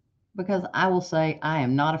 Because I will say I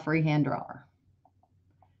am not a freehand drawer.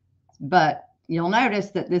 But you'll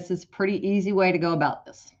notice that this is a pretty easy way to go about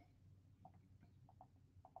this.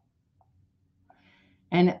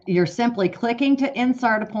 And you're simply clicking to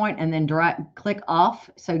insert a point and then click off.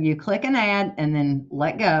 So you click and add and then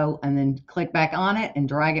let go and then click back on it and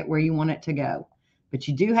drag it where you want it to go. But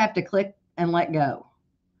you do have to click and let go.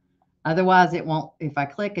 Otherwise it won't, if I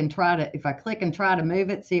click and try to move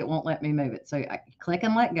it, see, it won't let me move it. So I click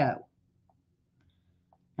and let go.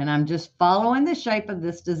 And I'm just following the shape of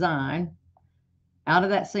this design out of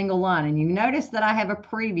that single line. And you notice that I have a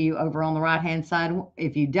preview over on the right-hand side.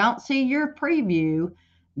 If you don't see your preview,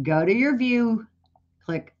 go to your view,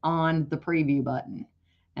 click on the preview button,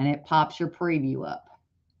 and it pops your preview up.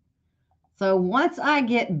 So once I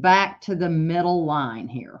get back to the middle line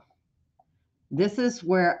here, this is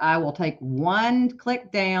where I will take one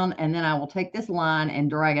click down, and then I will take this line and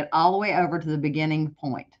drag it all the way over to the beginning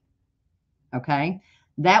point. Okay?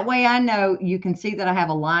 That way I know, you can see that I have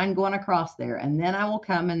a line going across there, and then I will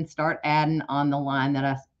come and start adding on the line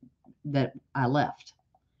that I left.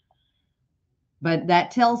 But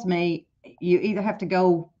that tells me you either have to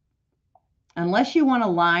go, unless you want a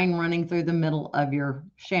line running through the middle of your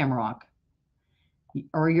shamrock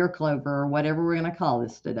or your clover or whatever we're going to call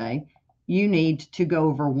this today, you need to go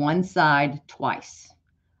over one side twice.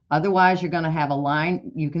 Otherwise, you're going to have a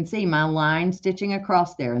line. You can see my line stitching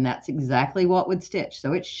across there, and that's exactly what would stitch.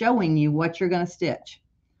 So it's showing you what you're going to stitch.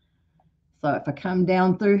 So if I come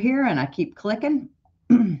down through here and I keep clicking,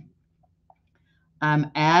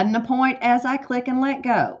 I'm adding a point as I click and let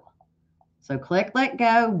go. So click, let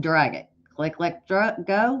go, drag it. Click, let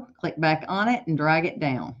go, click back on it and drag it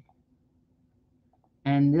down.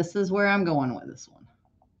 And this is where I'm going with this one.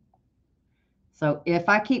 So if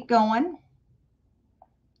I keep going,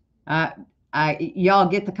 y'all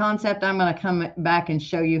get the concept. I'm going to come back and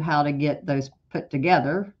show you how to get those put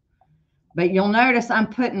together. But you'll notice I'm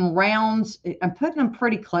putting rounds, I'm putting them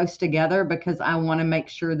pretty close together because I want to make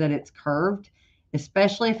sure that it's curved,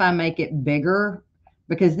 especially if I make it bigger,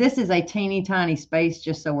 because this is a teeny tiny space,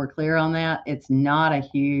 just so we're clear on that. It's not a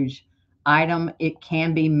huge item. It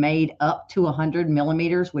can be made up to 100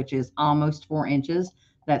 millimeters, which is almost 4 inches.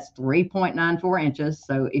 That's 3.94 inches.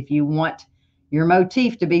 So if you want your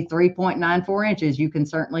motif to be 3.94 inches, you can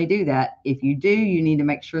certainly do that. If you do, you need to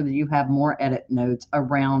make sure that you have more edit nodes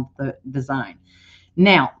around the design.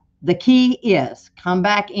 Now, the key is come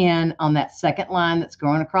back in on that second line that's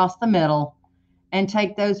going across the middle and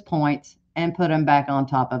take those points and put them back on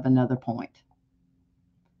top of another point.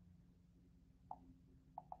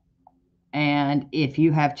 And if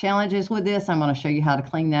you have challenges with this, I'm going to show you how to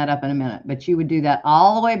clean that up in a minute. But you would do that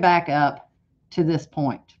all the way back up to this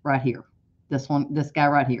point right here. This guy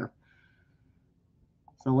right here.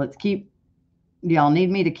 So let's keep, do y'all need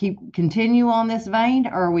me to continue on this vein,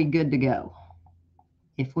 or are we good to go?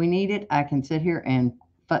 If we need it, I can sit here and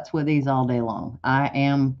futz with these all day long. I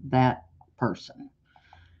am that person.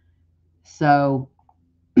 So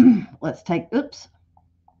let's take, oops.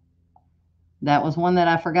 That was one that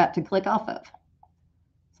I forgot to click off of.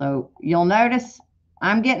 So you'll notice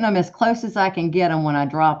I'm getting them as close as I can get them when I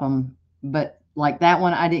drop them, but like that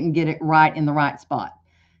one, I didn't get it right in the right spot.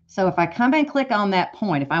 So if I come and click on that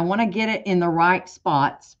point, if I want to get it in the right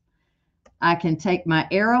spots, I can take my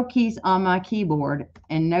arrow keys on my keyboard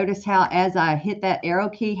and notice how as I hit that arrow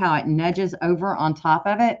key, how it nudges over on top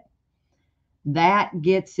of it. That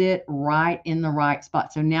gets it right in the right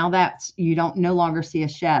spot. So now that's, you don't no longer see a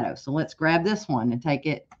shadow. So let's grab this one and take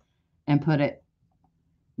it and put it.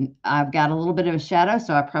 I've got a little bit of a shadow,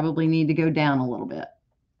 so I probably need to go down a little bit.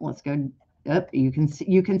 Let's go up. You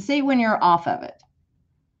can see when you're off of it.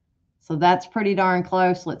 So that's pretty darn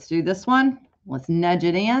close. Let's do this one. Let's nudge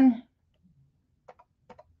it in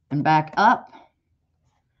and back up.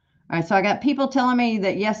 All right, so I got people telling me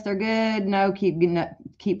that yes, they're good. No,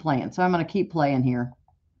 keep playing. So I'm going to keep playing here.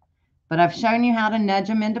 But I've shown you how to nudge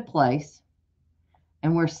them into place.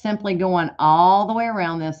 And we're simply going all the way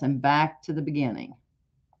around this and back to the beginning.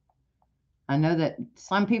 I know that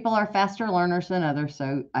some people are faster learners than others,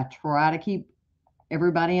 so I try to keep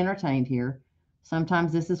everybody entertained here.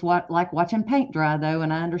 Sometimes this is like watching paint dry, though,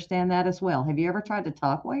 and I understand that as well. Have you ever tried to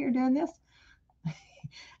talk while you're doing this?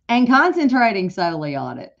 And concentrating solely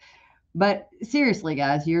on it. But seriously,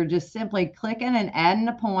 guys, you're just simply clicking and adding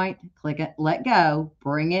a point. Click it, let go,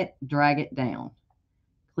 bring it, drag it down.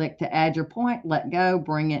 Click to add your point, let go,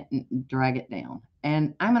 bring it, and drag it down.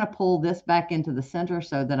 And I'm going to pull this back into the center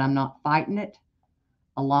so that I'm not fighting it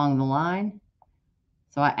along the line.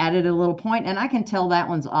 So I added a little point, and I can tell that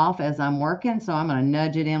one's off as I'm working, so I'm going to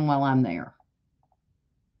nudge it in while I'm there.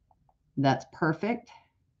 That's perfect.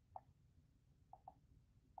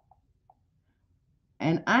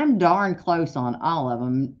 And I'm darn close on all of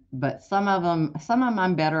them, but some of them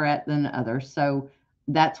I'm better at than others. So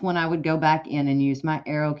that's when I would go back in and use my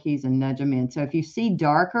arrow keys and nudge them in. So if you see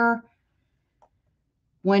darker,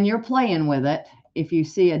 when you're playing with it, if you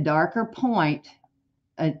see a darker point,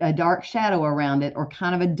 a dark shadow around it, or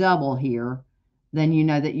kind of a double here, then you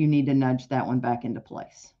know that you need to nudge that one back into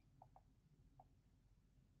place.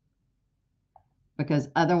 Because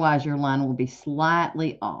otherwise your line will be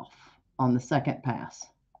slightly off on the second pass.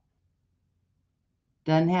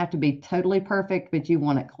 Doesn't have to be totally perfect, but you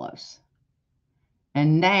want it close.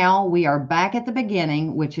 And now we are back at the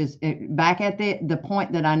beginning, which is back at the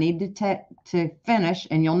point that I need to finish.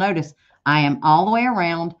 And you'll notice I am all the way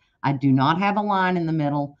around. I do not have a line in the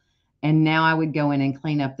middle. And now I would go in and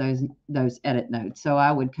clean up those edit nodes. So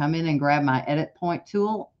I would come in and grab my edit point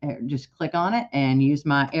tool, just click on it and use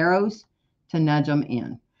my arrows to nudge them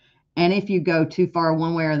in. And if you go too far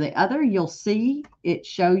one way or the other, you'll see it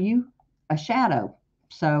show you a shadow.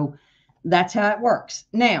 So that's how it works.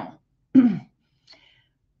 Now,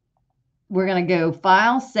 we're going to go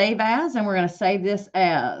File, Save As, and we're going to save this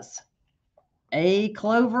as a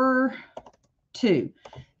Clover 2.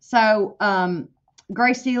 So,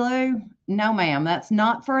 Gracie Lou, no ma'am, that's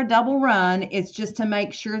not for a double run. It's just to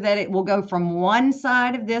make sure that it will go from one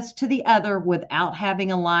side of this to the other without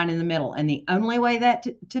having a line in the middle. And the only way that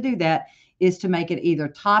to do that is to make it either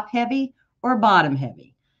top heavy or bottom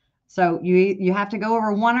heavy. So you have to go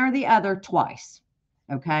over one or the other twice.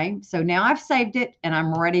 Okay, so now I've saved it and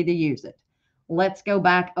I'm ready to use it. Let's go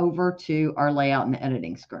back over to our layout and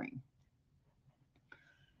editing screen.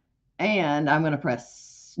 And I'm going to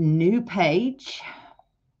press New Page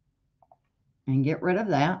and get rid of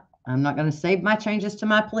that. I'm not going to save my changes to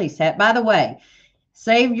my police hat. By the way,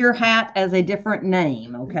 save your hat as a different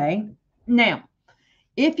name, okay? Now,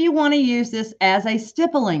 if you want to use this as a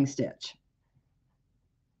stippling stitch,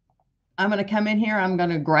 I'm going to come in here. I'm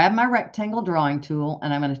going to grab my rectangle drawing tool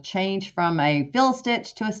and I'm going to change from a fill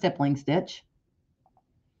stitch to a stippling stitch.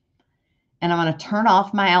 And I'm going to turn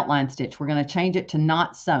off my outline stitch. We're going to change it to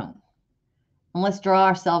not sewn. And let's draw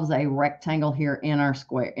ourselves a rectangle here in our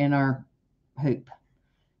square, in our hoop.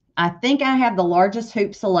 I think I have the largest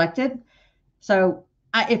hoop selected. So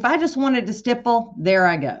if I just wanted to stipple, there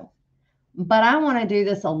I go. But I want to do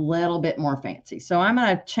this a little bit more fancy. So I'm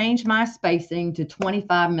going to change my spacing to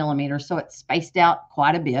 25 millimeters. So it's spaced out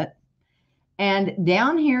quite a bit. And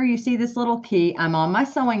down here, you see this little key. I'm on my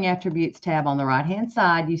Sewing Attributes tab on the right-hand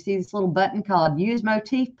side. You see this little button called Use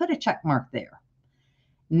Motif. Put a check mark there.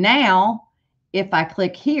 Now, if I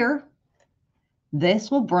click here, this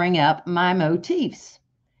will bring up my motifs.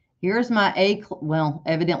 Here's my well,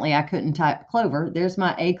 evidently I couldn't type Clover. There's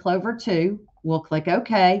my A Clover 2. We'll click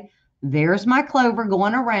OK. There's my Clover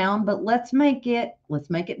going around, but let's make it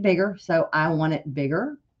bigger. So I want it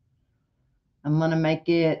bigger. I'm going to make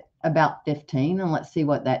it about 15, and let's see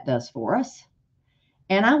what that does for us.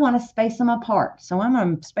 And I want to space them apart. So I'm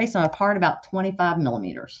going to space them apart about 25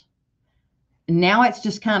 millimeters. Now it's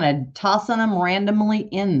just kind of tossing them randomly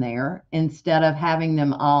in there instead of having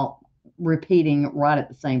them all repeating right at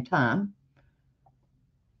the same time.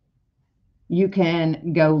 You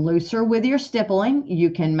can go looser with your stippling.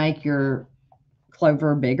 You can make your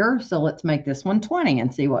Clover bigger. So let's make this one 20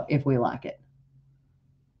 and see if we like it.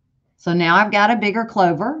 So now I've got a bigger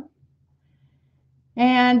Clover.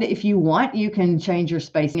 And if you want, you can change your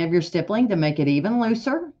spacing of your stippling to make it even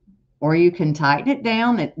looser, or you can tighten it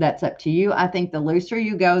down. That's up to you. I think the looser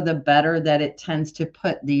you go, the better that it tends to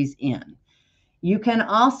put these in. You can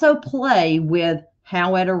also play with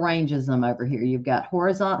how it arranges them over here. You've got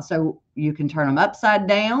horizontal, so you can turn them upside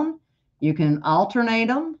down. You can alternate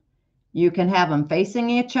them. You can have them facing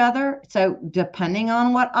each other. So depending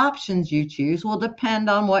on what options you choose will depend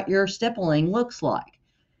on what your stippling looks like.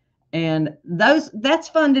 And that's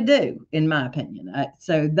fun to do, in my opinion.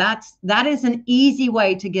 So that is an easy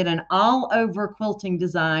way to get an all-over quilting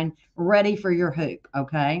design ready for your hoop,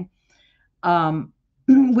 okay?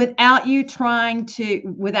 Without any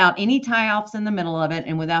tie-offs in the middle of it,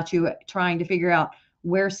 and without you trying to figure out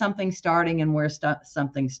where something's starting and where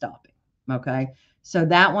something's stopping, okay? So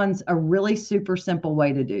that one's a really super simple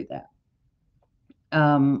way to do that.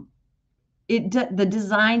 The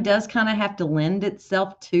design does kind of have to lend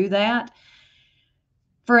itself to that.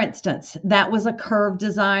 For instance, that was a curved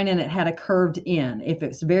design and it had a curved end. If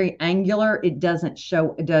it's very angular, it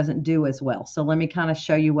doesn't do as well. So let me kind of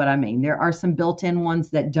show you what I mean. There are some built-in ones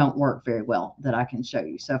that don't work very well that I can show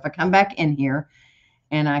you. So if I come back in here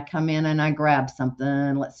and I come in and I grab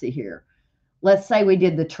something, let's see here. Let's say we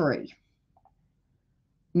did the tree.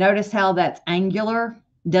 Notice how that's angular.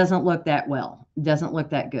 Doesn't look that well. Doesn't look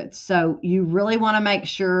that good. So you really want to make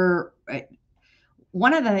sure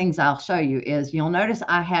one of the things I'll show you is you'll notice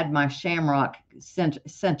I had my shamrock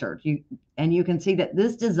centered. And you can see that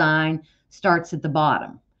this design starts at the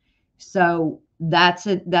bottom. So that's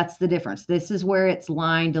it. That's the difference. This is where its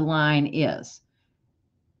line to line is.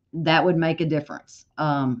 That would make a difference.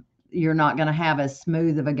 You're not going to have as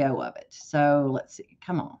smooth of a go of it. So let's see.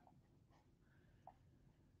 Come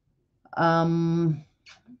on.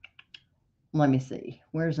 Let me see.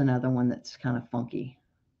 Where's another one that's kind of funky?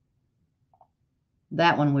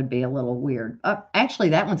 That one would be a little weird. Actually,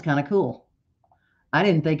 that one's kind of cool. I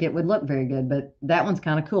didn't think it would look very good, but that one's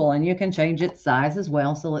kind of cool. And you can change its size as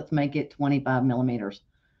well. So let's make it 25 millimeters.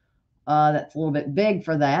 That's a little bit big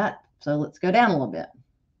for that. So let's go down a little bit.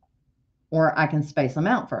 Or I can space them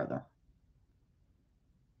out further.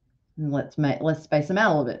 And let's space them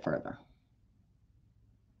out a little bit further.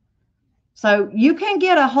 So you can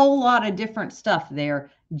get a whole lot of different stuff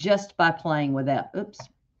there just by playing with that. Oops.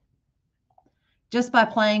 Just by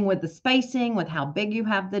playing with the spacing, with how big you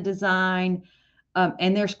have the design.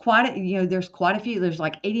 And there's quite a few. There's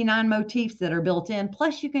like 89 motifs that are built in.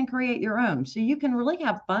 Plus, you can create your own. So you can really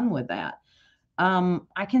have fun with that.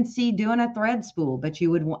 I can see doing a thread spool, but you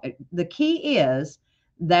would want, the key is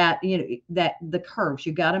that, that the curves,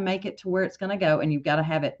 you got to make it to where it's going to go, and you've got to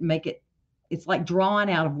have it, it's like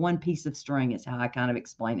drawing out of one piece of string is how I kind of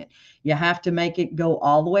explain it. You have to make it go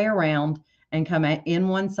all the way around and come in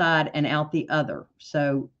one side and out the other.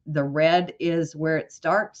 So the red is where it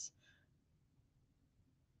starts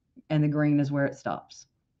and the green is where it stops.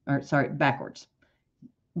 Or sorry, backwards.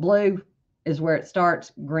 Blue is where it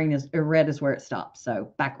starts, red is where it stops.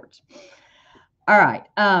 So backwards. All right.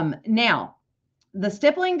 Now the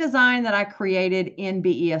stippling design that I created in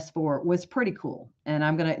BES4 was pretty cool.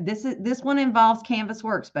 And this one involves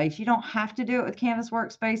CanvasWorkspace. You don't have to do it with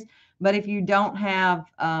CanvasWorkspace, but if you don't have,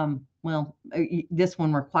 this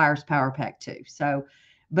one requires PowerPack too. So,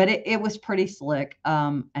 but it was pretty slick.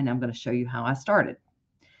 And I'm going to show you how I started.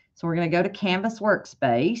 So we're going to go to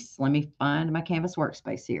CanvasWorkspace. Let me find my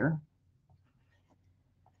CanvasWorkspace here.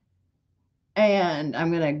 And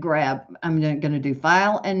I'm going to do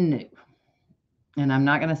File and New. And I'm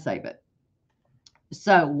not going to save it.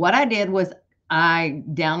 So what I did was I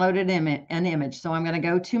downloaded an image. So I'm going to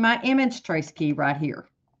go to my image trace key right here.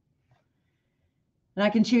 And I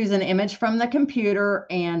can choose an image from the computer.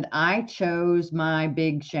 And I chose my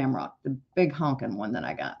big shamrock, the big honking one that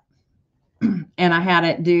I got. And I had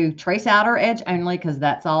it do trace outer edge only because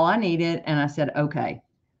that's all I needed. And I said, okay.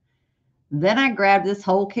 Then I grabbed this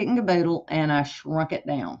whole kit and caboodle and I shrunk it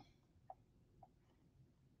down.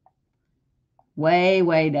 Way,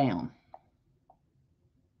 way down.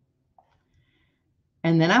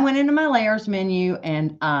 And then I went into my layers menu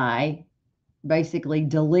and I basically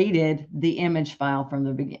deleted the image file from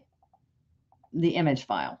the beginning. The image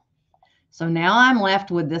file. So now I'm left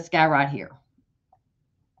with this guy right here.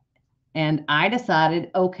 And I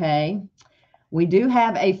decided, okay, we do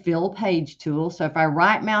have a fill page tool. So if I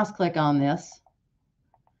right mouse click on this,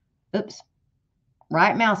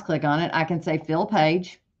 right mouse click on it, I can say fill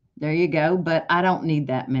page. There you go. But I don't need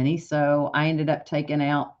that many. So I ended up taking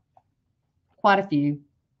out quite a few.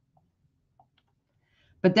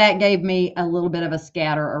 But that gave me a little bit of a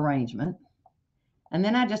scatter arrangement. And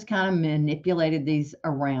then I just kind of manipulated these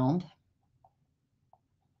around.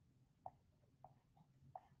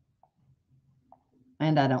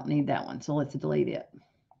 And I don't need that one, so let's delete it.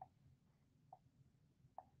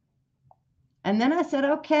 And then I said,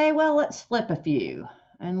 okay, well, let's flip a few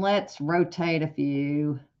and let's rotate a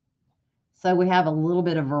few. So we have a little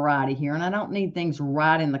bit of variety here, and I don't need things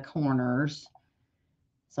right in the corners.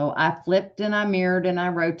 So I flipped and I mirrored and I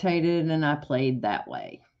rotated and I played that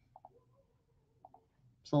way.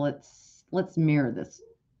 So let's mirror this.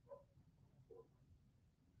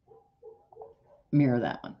 Mirror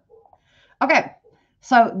that one. Okay.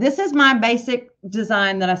 So this is my basic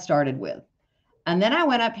design that I started with. And then I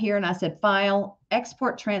went up here and I said, File,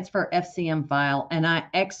 Export Transfer FCM File, and I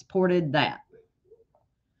exported that.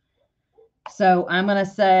 So I'm going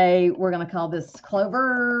to say, we're going to call this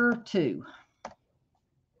Clover 2.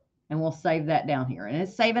 And we'll save that down here. And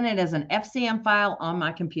it's saving it as an FCM file on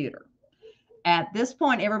my computer. At this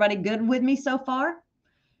point, everybody good with me so far?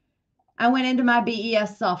 I went into my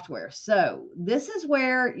BES software. So this is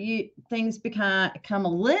where things become a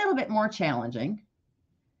little bit more challenging,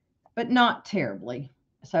 but not terribly.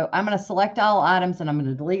 So I'm going to select all items and I'm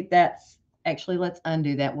going to delete that. Actually, let's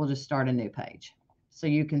undo that. We'll just start a new page so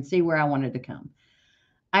you can see where I wanted to come.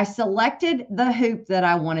 I selected the hoop that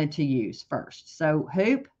I wanted to use first. So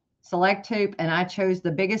hoop, select hoop, and I chose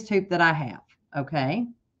the biggest hoop that I have. Okay.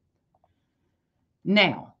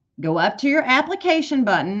 Now, Go up to your application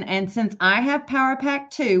button, and since I have Power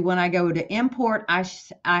Pack 2, when I go to import,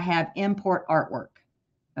 I have import artwork.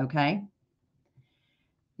 Okay.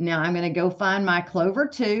 Now I'm going to go find my Clover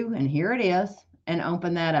 2, and here it is, and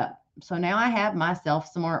open that up. So now I have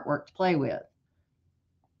myself some artwork to play with.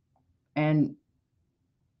 And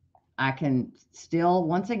I can still,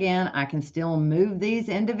 once again, I can still move these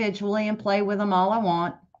individually and play with them all I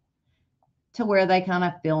want to where they kind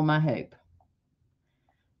of fill my hoop.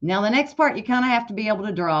 Now the next part, you kind of have to be able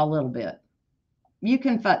to draw a little bit. You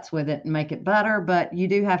can futz with it and make it better, but you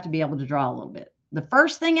do have to be able to draw a little bit. The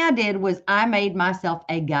first thing I did was I made myself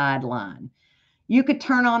a guideline. You could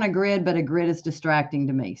turn on a grid, but a grid is distracting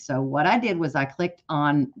to me. So what I did was I clicked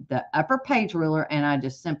on the upper page ruler and I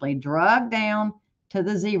just simply drug down to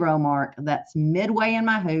the 0 mark. That's midway in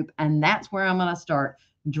my hoop, and that's where I'm going to start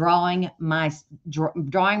drawing my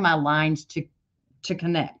lines to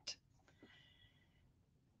connect.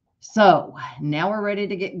 So now we're ready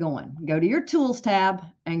to get going. Go to your Tools tab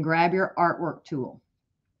and grab your Artwork tool.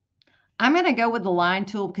 I'm going to go with the Line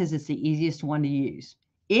tool because it's the easiest one to use.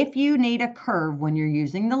 If you need a curve when you're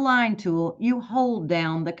using the Line tool, you hold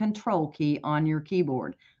down the Control key on your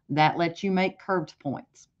keyboard. That lets you make curved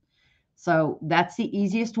points. So that's the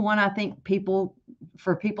easiest one, I think,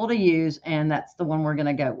 for people to use, and that's the one we're going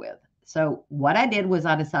to go with. So what I did was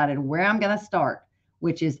I decided where I'm going to start,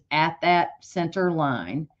 which is at that center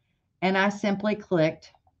line, and I simply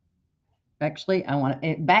clicked. Actually,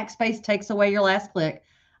 backspace takes away your last click.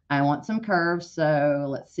 I want some curves, so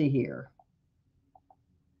let's see here.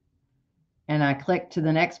 And I click to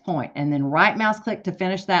the next point, and then right mouse click to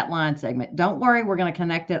finish that line segment. Don't worry, we're going to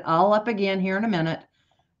connect it all up again here in a minute.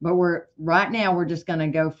 But right now we're just going to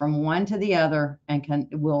go from one to the other, and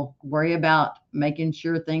we'll worry about making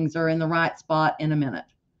sure things are in the right spot in a minute.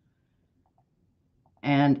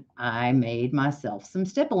 And I made myself some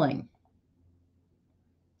stippling.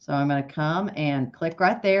 So I'm going to come and click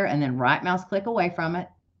right there, and then right mouse click away from it.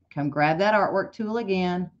 Come grab that Artwork tool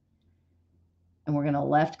again, and we're going to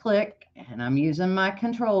left click, and I'm using my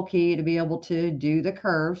Control key to be able to do the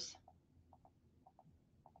curves.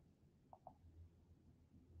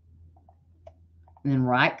 And then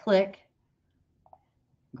right click,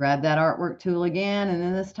 grab that Artwork tool again, and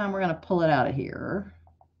then this time we're going to pull it out of here.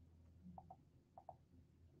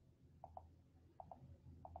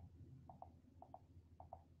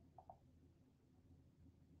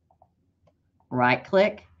 Right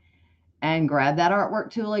click and grab that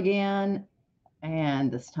Artwork tool again,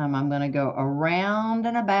 and this time I'm going to go around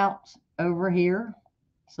and about over here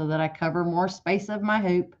so that I cover more space of my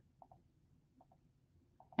hoop.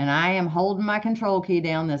 And I am holding my Control key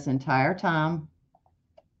down this entire time.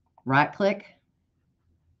 Right click,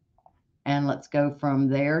 and let's go from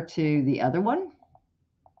there to the other one.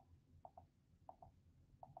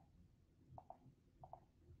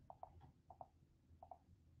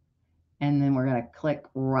 And then we're going to click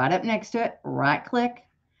right up next to it, right click,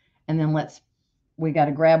 and then we got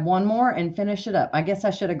to grab one more and finish it up. I guess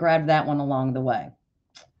I should have grabbed that one along the way.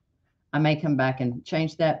 I may come back and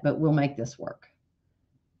change that, but we'll make this work.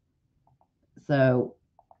 So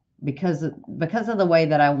because of the way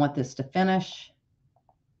that I want this to finish,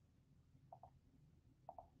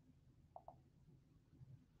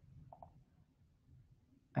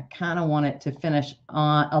 I kind of want it to finish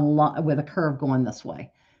on with a curve going this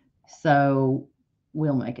way. So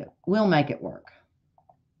we'll make it work.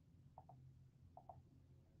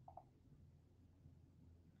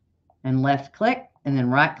 And left click, and then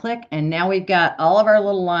right click, and now we've got all of our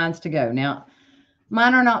little lines to go. Now,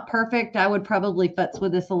 mine are not perfect. I would probably futz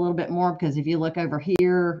with this a little bit more, because if you look over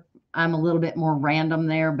here, I'm a little bit more random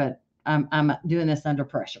there, but I'm doing this under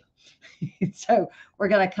pressure. So we're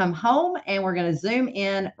going to come home and we're going to zoom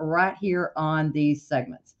in right here on these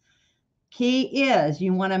segments. Key is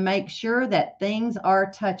you want to make sure that things are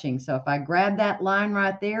touching. So if I grab that line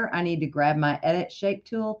right there, I need to grab my Edit Shape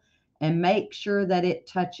tool and make sure that it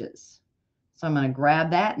touches. So I'm going to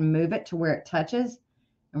grab that and move it to where it touches.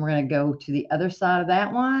 And we're going to go to the other side of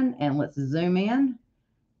that one, and let's zoom in.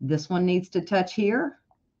 This one needs to touch here.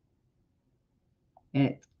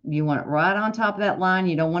 And you want it right on top of that line.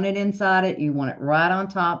 You don't want it inside it. You want it right on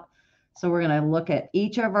top. So we're going to look at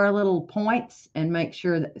each of our little points and make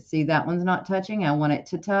sure that, see, that one's not touching. I want it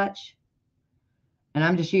to touch. And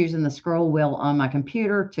I'm just using the scroll wheel on my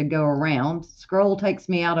computer to go around. Scroll takes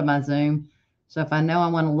me out of my zoom. So if I know I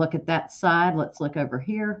want to look at that side, let's look over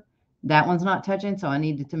here. That one's not touching, so I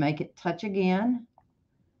needed to make it touch again.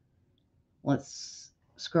 Let's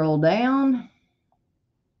scroll down.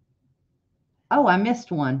 Oh, I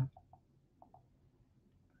missed one.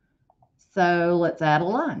 So let's add a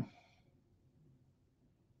line.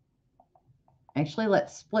 Actually,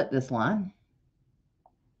 let's split this line.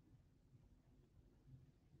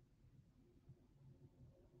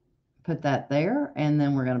 Put that there, and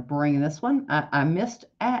then we're going to bring this one. I missed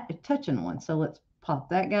touching one, so let's pop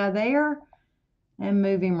that guy there and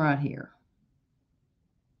move him right here.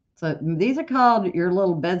 So these are called your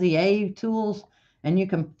little Bezier tools, and you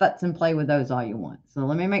can futz and play with those all you want. So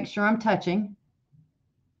let me make sure I'm touching.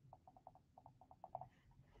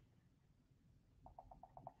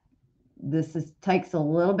 This takes a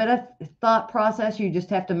little bit of thought process. You just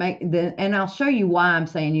have to and I'll show you why I'm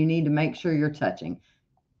saying you need to make sure you're touching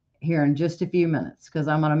here in just a few minutes, because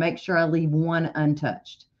I'm going to make sure I leave one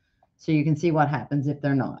untouched so you can see what happens if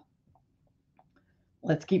they're not.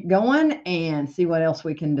 Let's keep going and see what else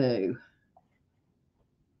we can do.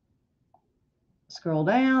 Scroll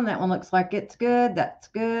down. That one looks like it's good. That's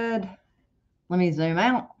good. Let me zoom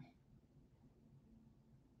out.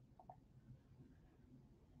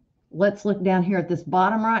 Let's look down here at this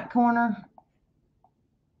bottom right corner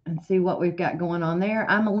and see what we've got going on there.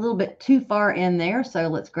 I'm a little bit too far in there, so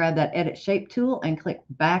let's grab that edit shape tool and click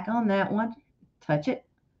back on that one. Touch it.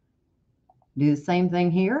 Do the same thing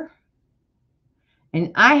here.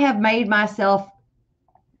 And I have made myself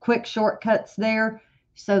quick shortcuts there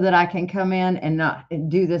so that I can come in and not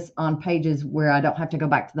do this on pages where I don't have to go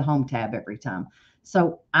back to the home tab every time.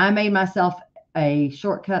 So I made myself a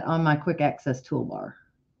shortcut on my quick access toolbar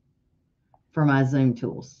for my zoom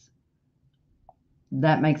tools.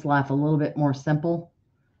 That makes life a little bit more simple.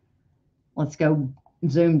 Let's go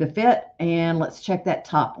zoom to fit, and let's check that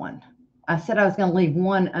top one. I said I was going to leave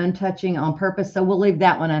one untouching on purpose, so we'll leave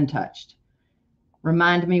that one untouched.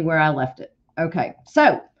 Remind me where I left it. Okay,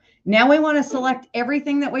 so now we want to select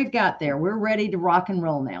everything that we've got there. We're ready to rock and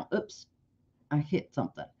roll now. Oops, I hit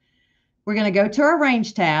something. We're going to go to our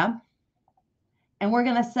Range tab, and we're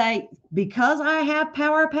going to say, because I have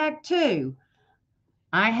Power Pack 2,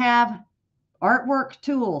 I have Artwork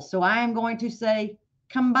Tools, so I am going to say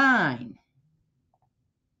Combine.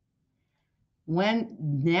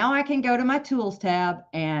 Now I can go to my Tools tab,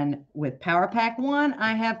 and with Power Pack 1,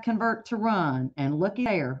 I have Convert to Run, and looky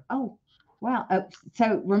there. Oh, wow.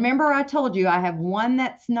 So remember I told you I have one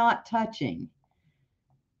that's not touching.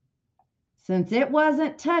 Since it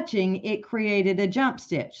wasn't touching, it created a jump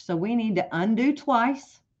stitch. So we need to undo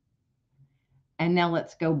twice. And now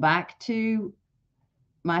let's go back to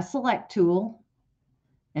my Select tool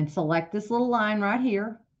and select this little line right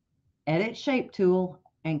here, Edit Shape tool,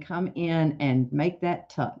 and come in and make that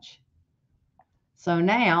touch. So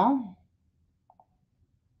now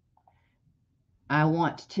I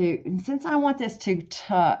want to, since I want this to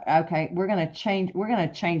touch, okay, we're going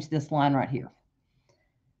to change this line right here.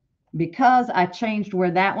 Because I changed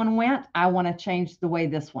where that one went, I want to change the way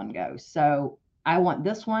this one goes. So I want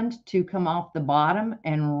this one to come off the bottom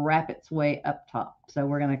and wrap its way up top. So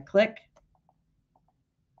we're going to click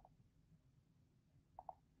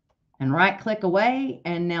and right click away.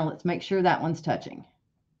 And now let's make sure that one's touching.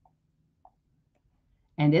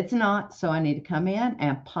 And it's not, so I need to come in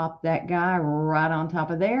and pop that guy right on top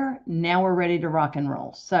of there. Now we're ready to rock and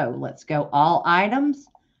roll. So let's go All Items,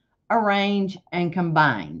 Arrange, and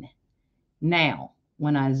Combine. Now,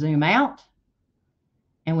 when I zoom out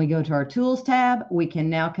and we go to our Tools tab, we can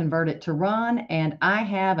now convert it to Run, and I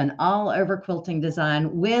have an all-over quilting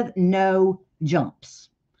design with no jumps.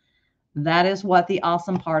 That is what the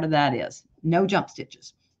awesome part of that is. No jump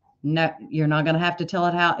stitches. No, you're not going to have to tell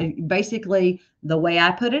it how. Basically, the way I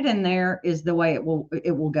put it in there is the way it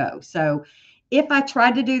will go. So if I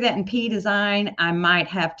tried to do that in P Design, I might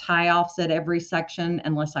have tie-offs at every section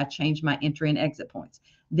unless I change my entry and exit points.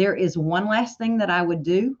 There is one last thing that I would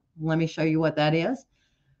do. Let me show you what that is.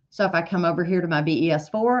 So if I come over here to my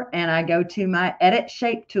BES4 and I go to my Edit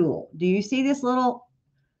Shape tool, do you see this little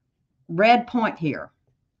red point here?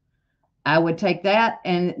 I would take that,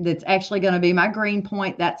 and it's actually going to be my green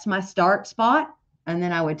point. That's my start spot. And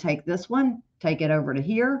then I would take this one, take it over to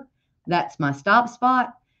here. That's my stop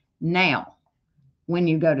spot. Now, when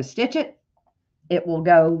you go to stitch it, it will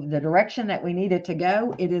go the direction that we need it to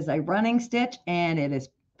go. It is a running stitch, and it is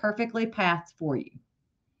perfectly pathed for you.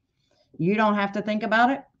 You don't have to think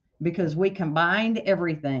about it because we combined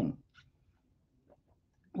everything,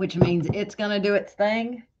 which means it's going to do its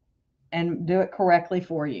thing and do it correctly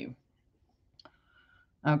for you.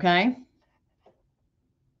 Okay.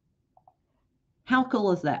 How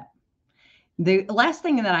cool is that? The last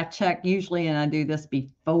thing that I check usually, and I do this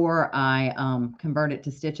before I convert it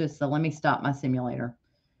to stitches. So let me stop my simulator.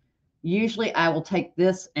 Usually I will take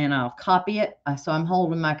this and I'll copy it. So I'm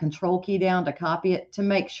holding my control key down to copy it to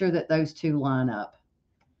make sure that those two line up.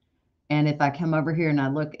 And if I come over here and I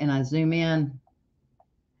look and I zoom in,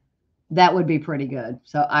 That would be pretty good.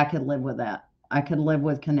 So I could live with that. I could live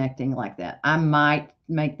with connecting like that. I might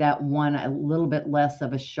make that one a little bit less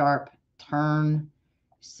of a sharp turn.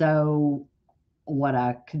 So what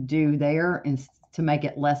I could do there is to make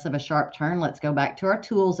it less of a sharp turn. Let's go back to our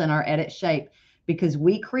tools and our edit shape, because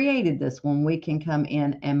we created this one. We can come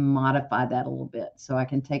in and modify that a little bit. So I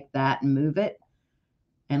can take that and move it.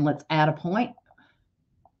 And let's add a point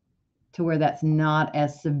to where that's not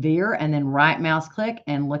as severe, and then right mouse click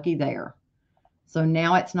and looky there. So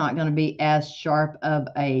now it's not going to be as sharp of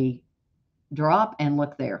a drop, and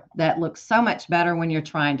look there. That looks so much better when you're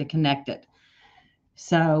trying to connect it.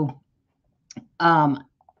 So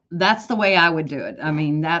that's the way I would do it. I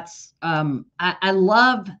mean, that's I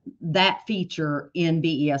love that feature in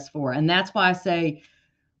BES4, and that's why I say,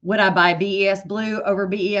 would I buy BES Blue over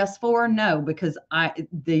BES4? No, because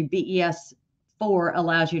the BES4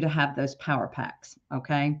 allows you to have those power packs.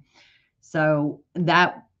 Okay, so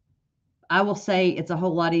that I will say it's a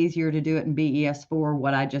whole lot easier to do it in BES4,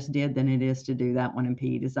 what I just did, than it is to do that one in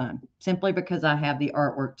PE Design, simply because I have the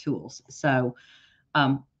artwork tools. So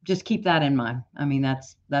just keep that in mind. I mean,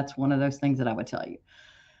 that's one of those things that I would tell you.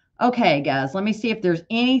 Okay, guys, let me see if there's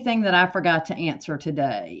anything that I forgot to answer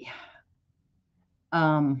today.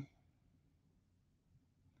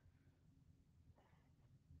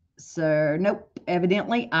 So nope,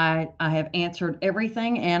 evidently I have answered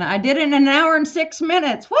everything, and I did it in an hour and 6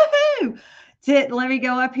 minutes. Woohoo! Let me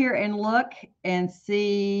go up here and look and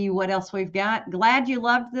see what else we've got. Glad you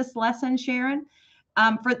loved this lesson, Sharon.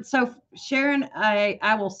 So Sharon,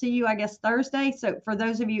 I will see you, I guess, Thursday. So for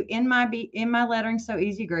those of you in my Lettering So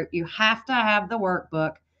Easy group, you have to have the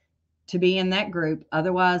workbook to be in that group.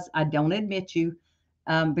 Otherwise, I don't admit you,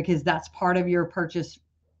 because that's part of your purchase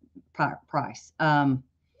price.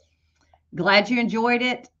 Glad you enjoyed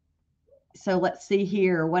it. So let's see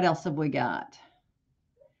here. What else have we got?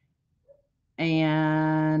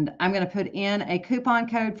 And I'm going to put in a coupon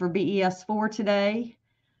code for BES4 today.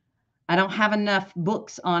 I don't have enough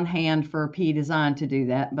books on hand for P Design to do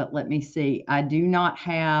that, but let me see. I do not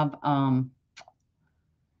have,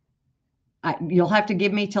 you'll have to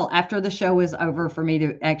give me till after the show is over for me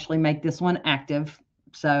to actually make this one active.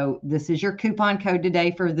 So this is your coupon code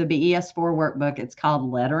today for the BES4 workbook. It's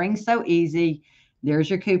called Lettering So Easy. There's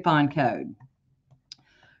your coupon code.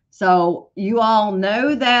 So you all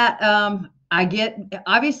know that I get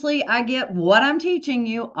what I'm teaching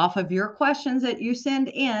you off of your questions that you send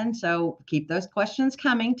in. So keep those questions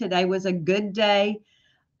coming. Today was a good day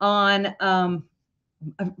on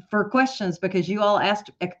for questions, because you all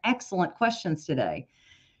asked excellent questions today.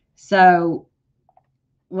 So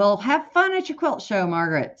we'll have fun at your quilt show,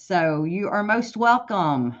 Margaret. So you are most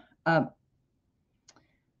welcome.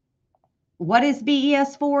 What is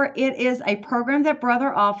BES4? It is a program that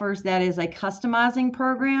Brother offers that is a customizing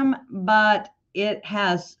program, but it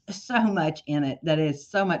has so much in it that is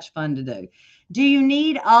so much fun to do. Do you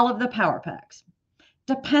need all of the power packs?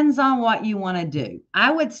 Depends on what you want to do. I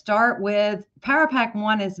would start with Power Pack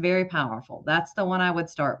 1 is very powerful. That's the one I would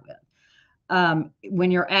start with. When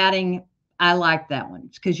you're adding, I like that one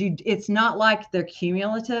because it's not like they're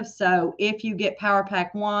cumulative. So if you get Power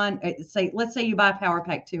Pack 1, let's say you buy Power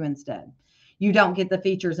Pack 2 instead. You don't get the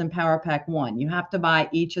features in Power Pack 1. You have to buy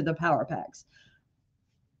each of the Power Packs.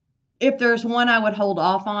 If there's one I would hold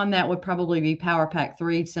off on, that would probably be Power Pack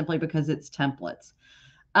 3, simply because it's templates.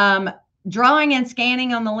 Drawing and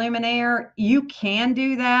scanning on the Luminaire, you can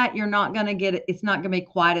do that. You're not going to get it. It's not going to be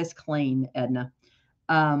quite as clean, Edna.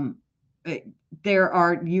 You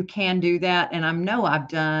can do that. And I know I've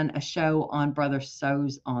done a show on Brother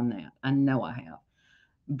Sews on that. I know I have.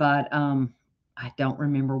 But I don't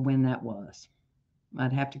remember when that was.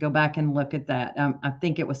 I'd have to go back and look at that. I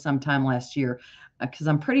think it was sometime last year, because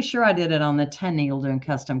I'm pretty sure I did it on the 10 needle doing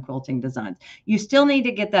custom quilting designs. You still need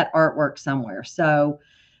to get that artwork somewhere. So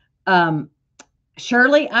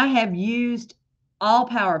Shirley, I have used all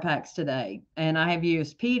power packs today, and I have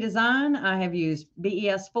used P Design, I have used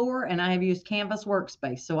BES4, and I have used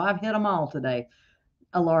CanvasWorkspace. So I've hit them all today,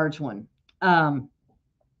 a large one.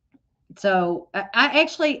 So I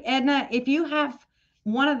actually, Edna, if you have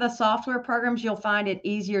one of the software programs, you'll find it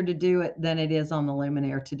easier to do it than it is on the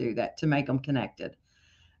Luminaire to do that, to make them connected.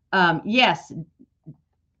 Yes,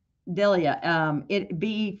 Delia,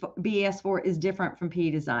 BES4 is different from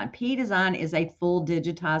P Design. P Design is a full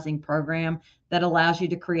digitizing program that allows you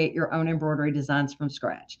to create your own embroidery designs from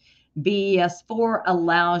scratch. BES4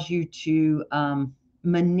 allows you to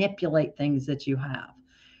manipulate things that you have.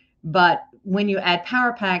 But when you add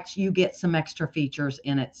power packs, you get some extra features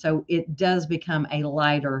in it. So it does become a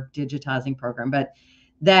lighter digitizing program. But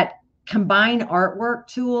that combined artwork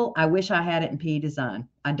tool, I wish I had it in P Design.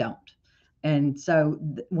 I don't. And so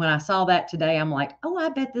when I saw that today, I'm like, oh, I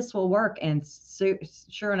bet this will work. And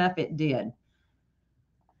sure enough, it did.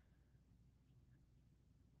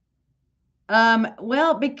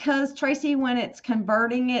 Well, because Tracy, when it's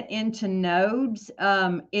converting it into nodes,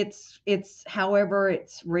 it's however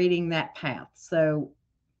it's reading that path. So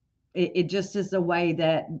it just is the way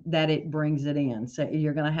that it brings it in. So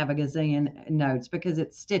you're going to have a gazillion nodes because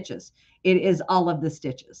it's stitches. It is all of the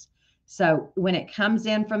stitches. So when it comes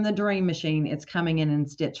in from the Dream Machine, it's coming in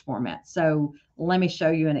stitch format. So let me show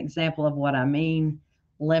you an example of what I mean.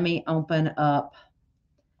 Let me open up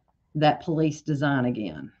that police design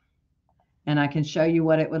again, and I can show you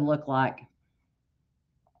what it would look like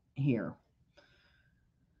here.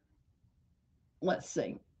 Let's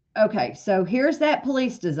see. Okay, so here's that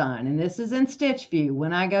police design, and this is in Stitch View.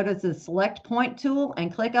 When I go to the Select Point tool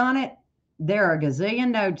and click on it, there are a gazillion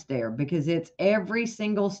nodes there because it's every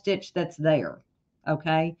single stitch that's there.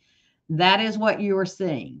 Okay, that is what you are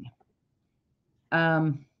seeing.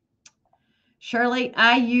 Shirley,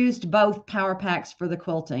 I used both power packs for the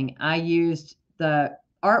quilting. I used the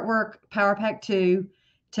artwork power pack 2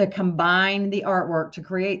 to combine the artwork, to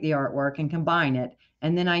create the artwork and combine it.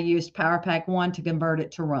 And then I used power pack 1 to convert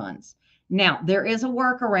it to runs. Now, there is a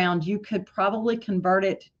workaround. You could probably convert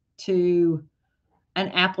it to an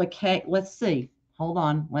applique. Let's see. Hold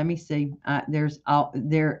on. Let me see.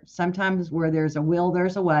 There sometimes where there's a will,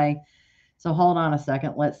 there's a way. So hold on a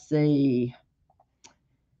second. Let's see.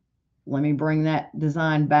 Let me bring that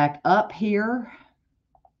design back up here.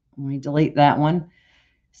 Let me delete that one.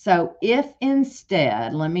 So if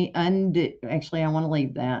instead, let me undo, actually, I want to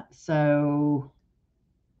leave that. So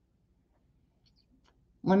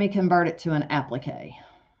let me convert it to an applique.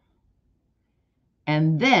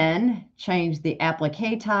 And then change the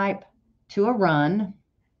applique type to a run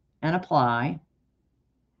and apply.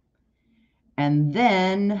 And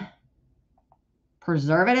then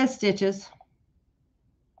preserve it as stitches.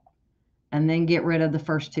 And then get rid of the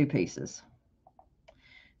first 2 pieces.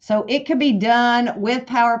 So it could be done with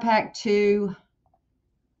Power Pack 2.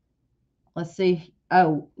 Let's see.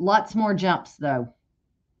 Oh, lots more jumps though.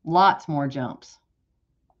 Lots more jumps.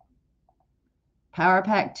 Power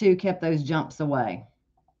Pack 2 kept those jumps away.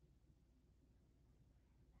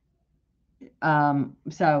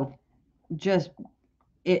 So just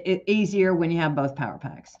it easier when you have both Power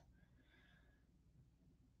Packs.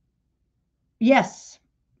 Yes,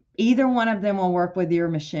 either one of them will work with your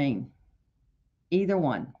machine. Either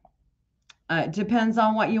one. It depends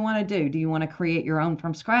on what you want to do. Do you want to create your own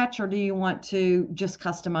from scratch, or do you want to just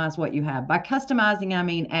customize what you have? By customizing, I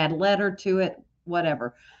mean add letter to it,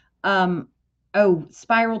 whatever. Oh,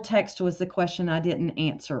 spiral text was the question I didn't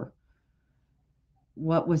answer.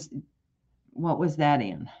 What was that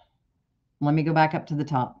in? Let me go back up to the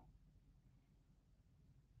top.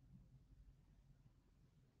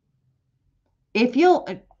 If you'll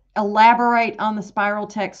elaborate on the spiral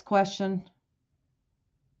text question.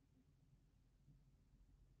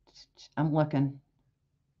 I'm looking.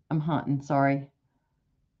 I'm hunting, sorry.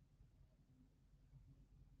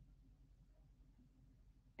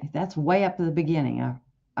 That's way up to the beginning.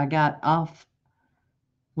 I got off.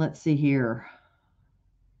 Let's see here.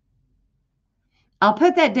 I'll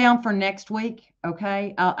put that down for next week,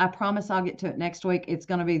 okay? I promise I'll get to it next week. It's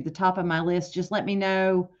going to be the top of my list. Just let me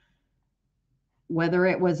know whether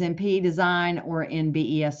it was in PE Design or in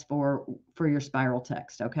BES4 for your spiral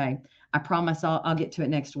text, okay? I promise I'll get to it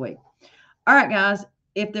next week. All right, guys.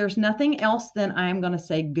 If there's nothing else, then I'm going to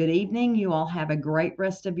say good evening. You all have a great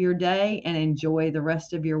rest of your day and enjoy the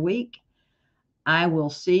rest of your week. I will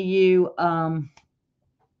see you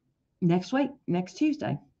next week, next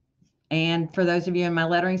Tuesday. And for those of you in my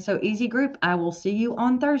Lettering So Easy group, I will see you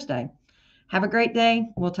on Thursday. Have a great day.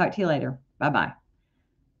 We'll talk to you later. Bye-bye.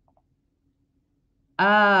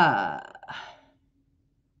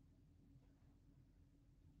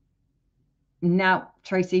 No,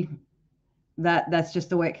 Tracy, that's just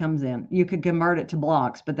the way it comes in. You could convert it to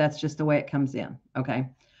blocks, but that's just the way it comes in. Okay.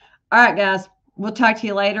 All right, guys. We'll talk to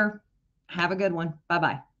you later. Have a good one.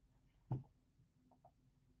 Bye-bye.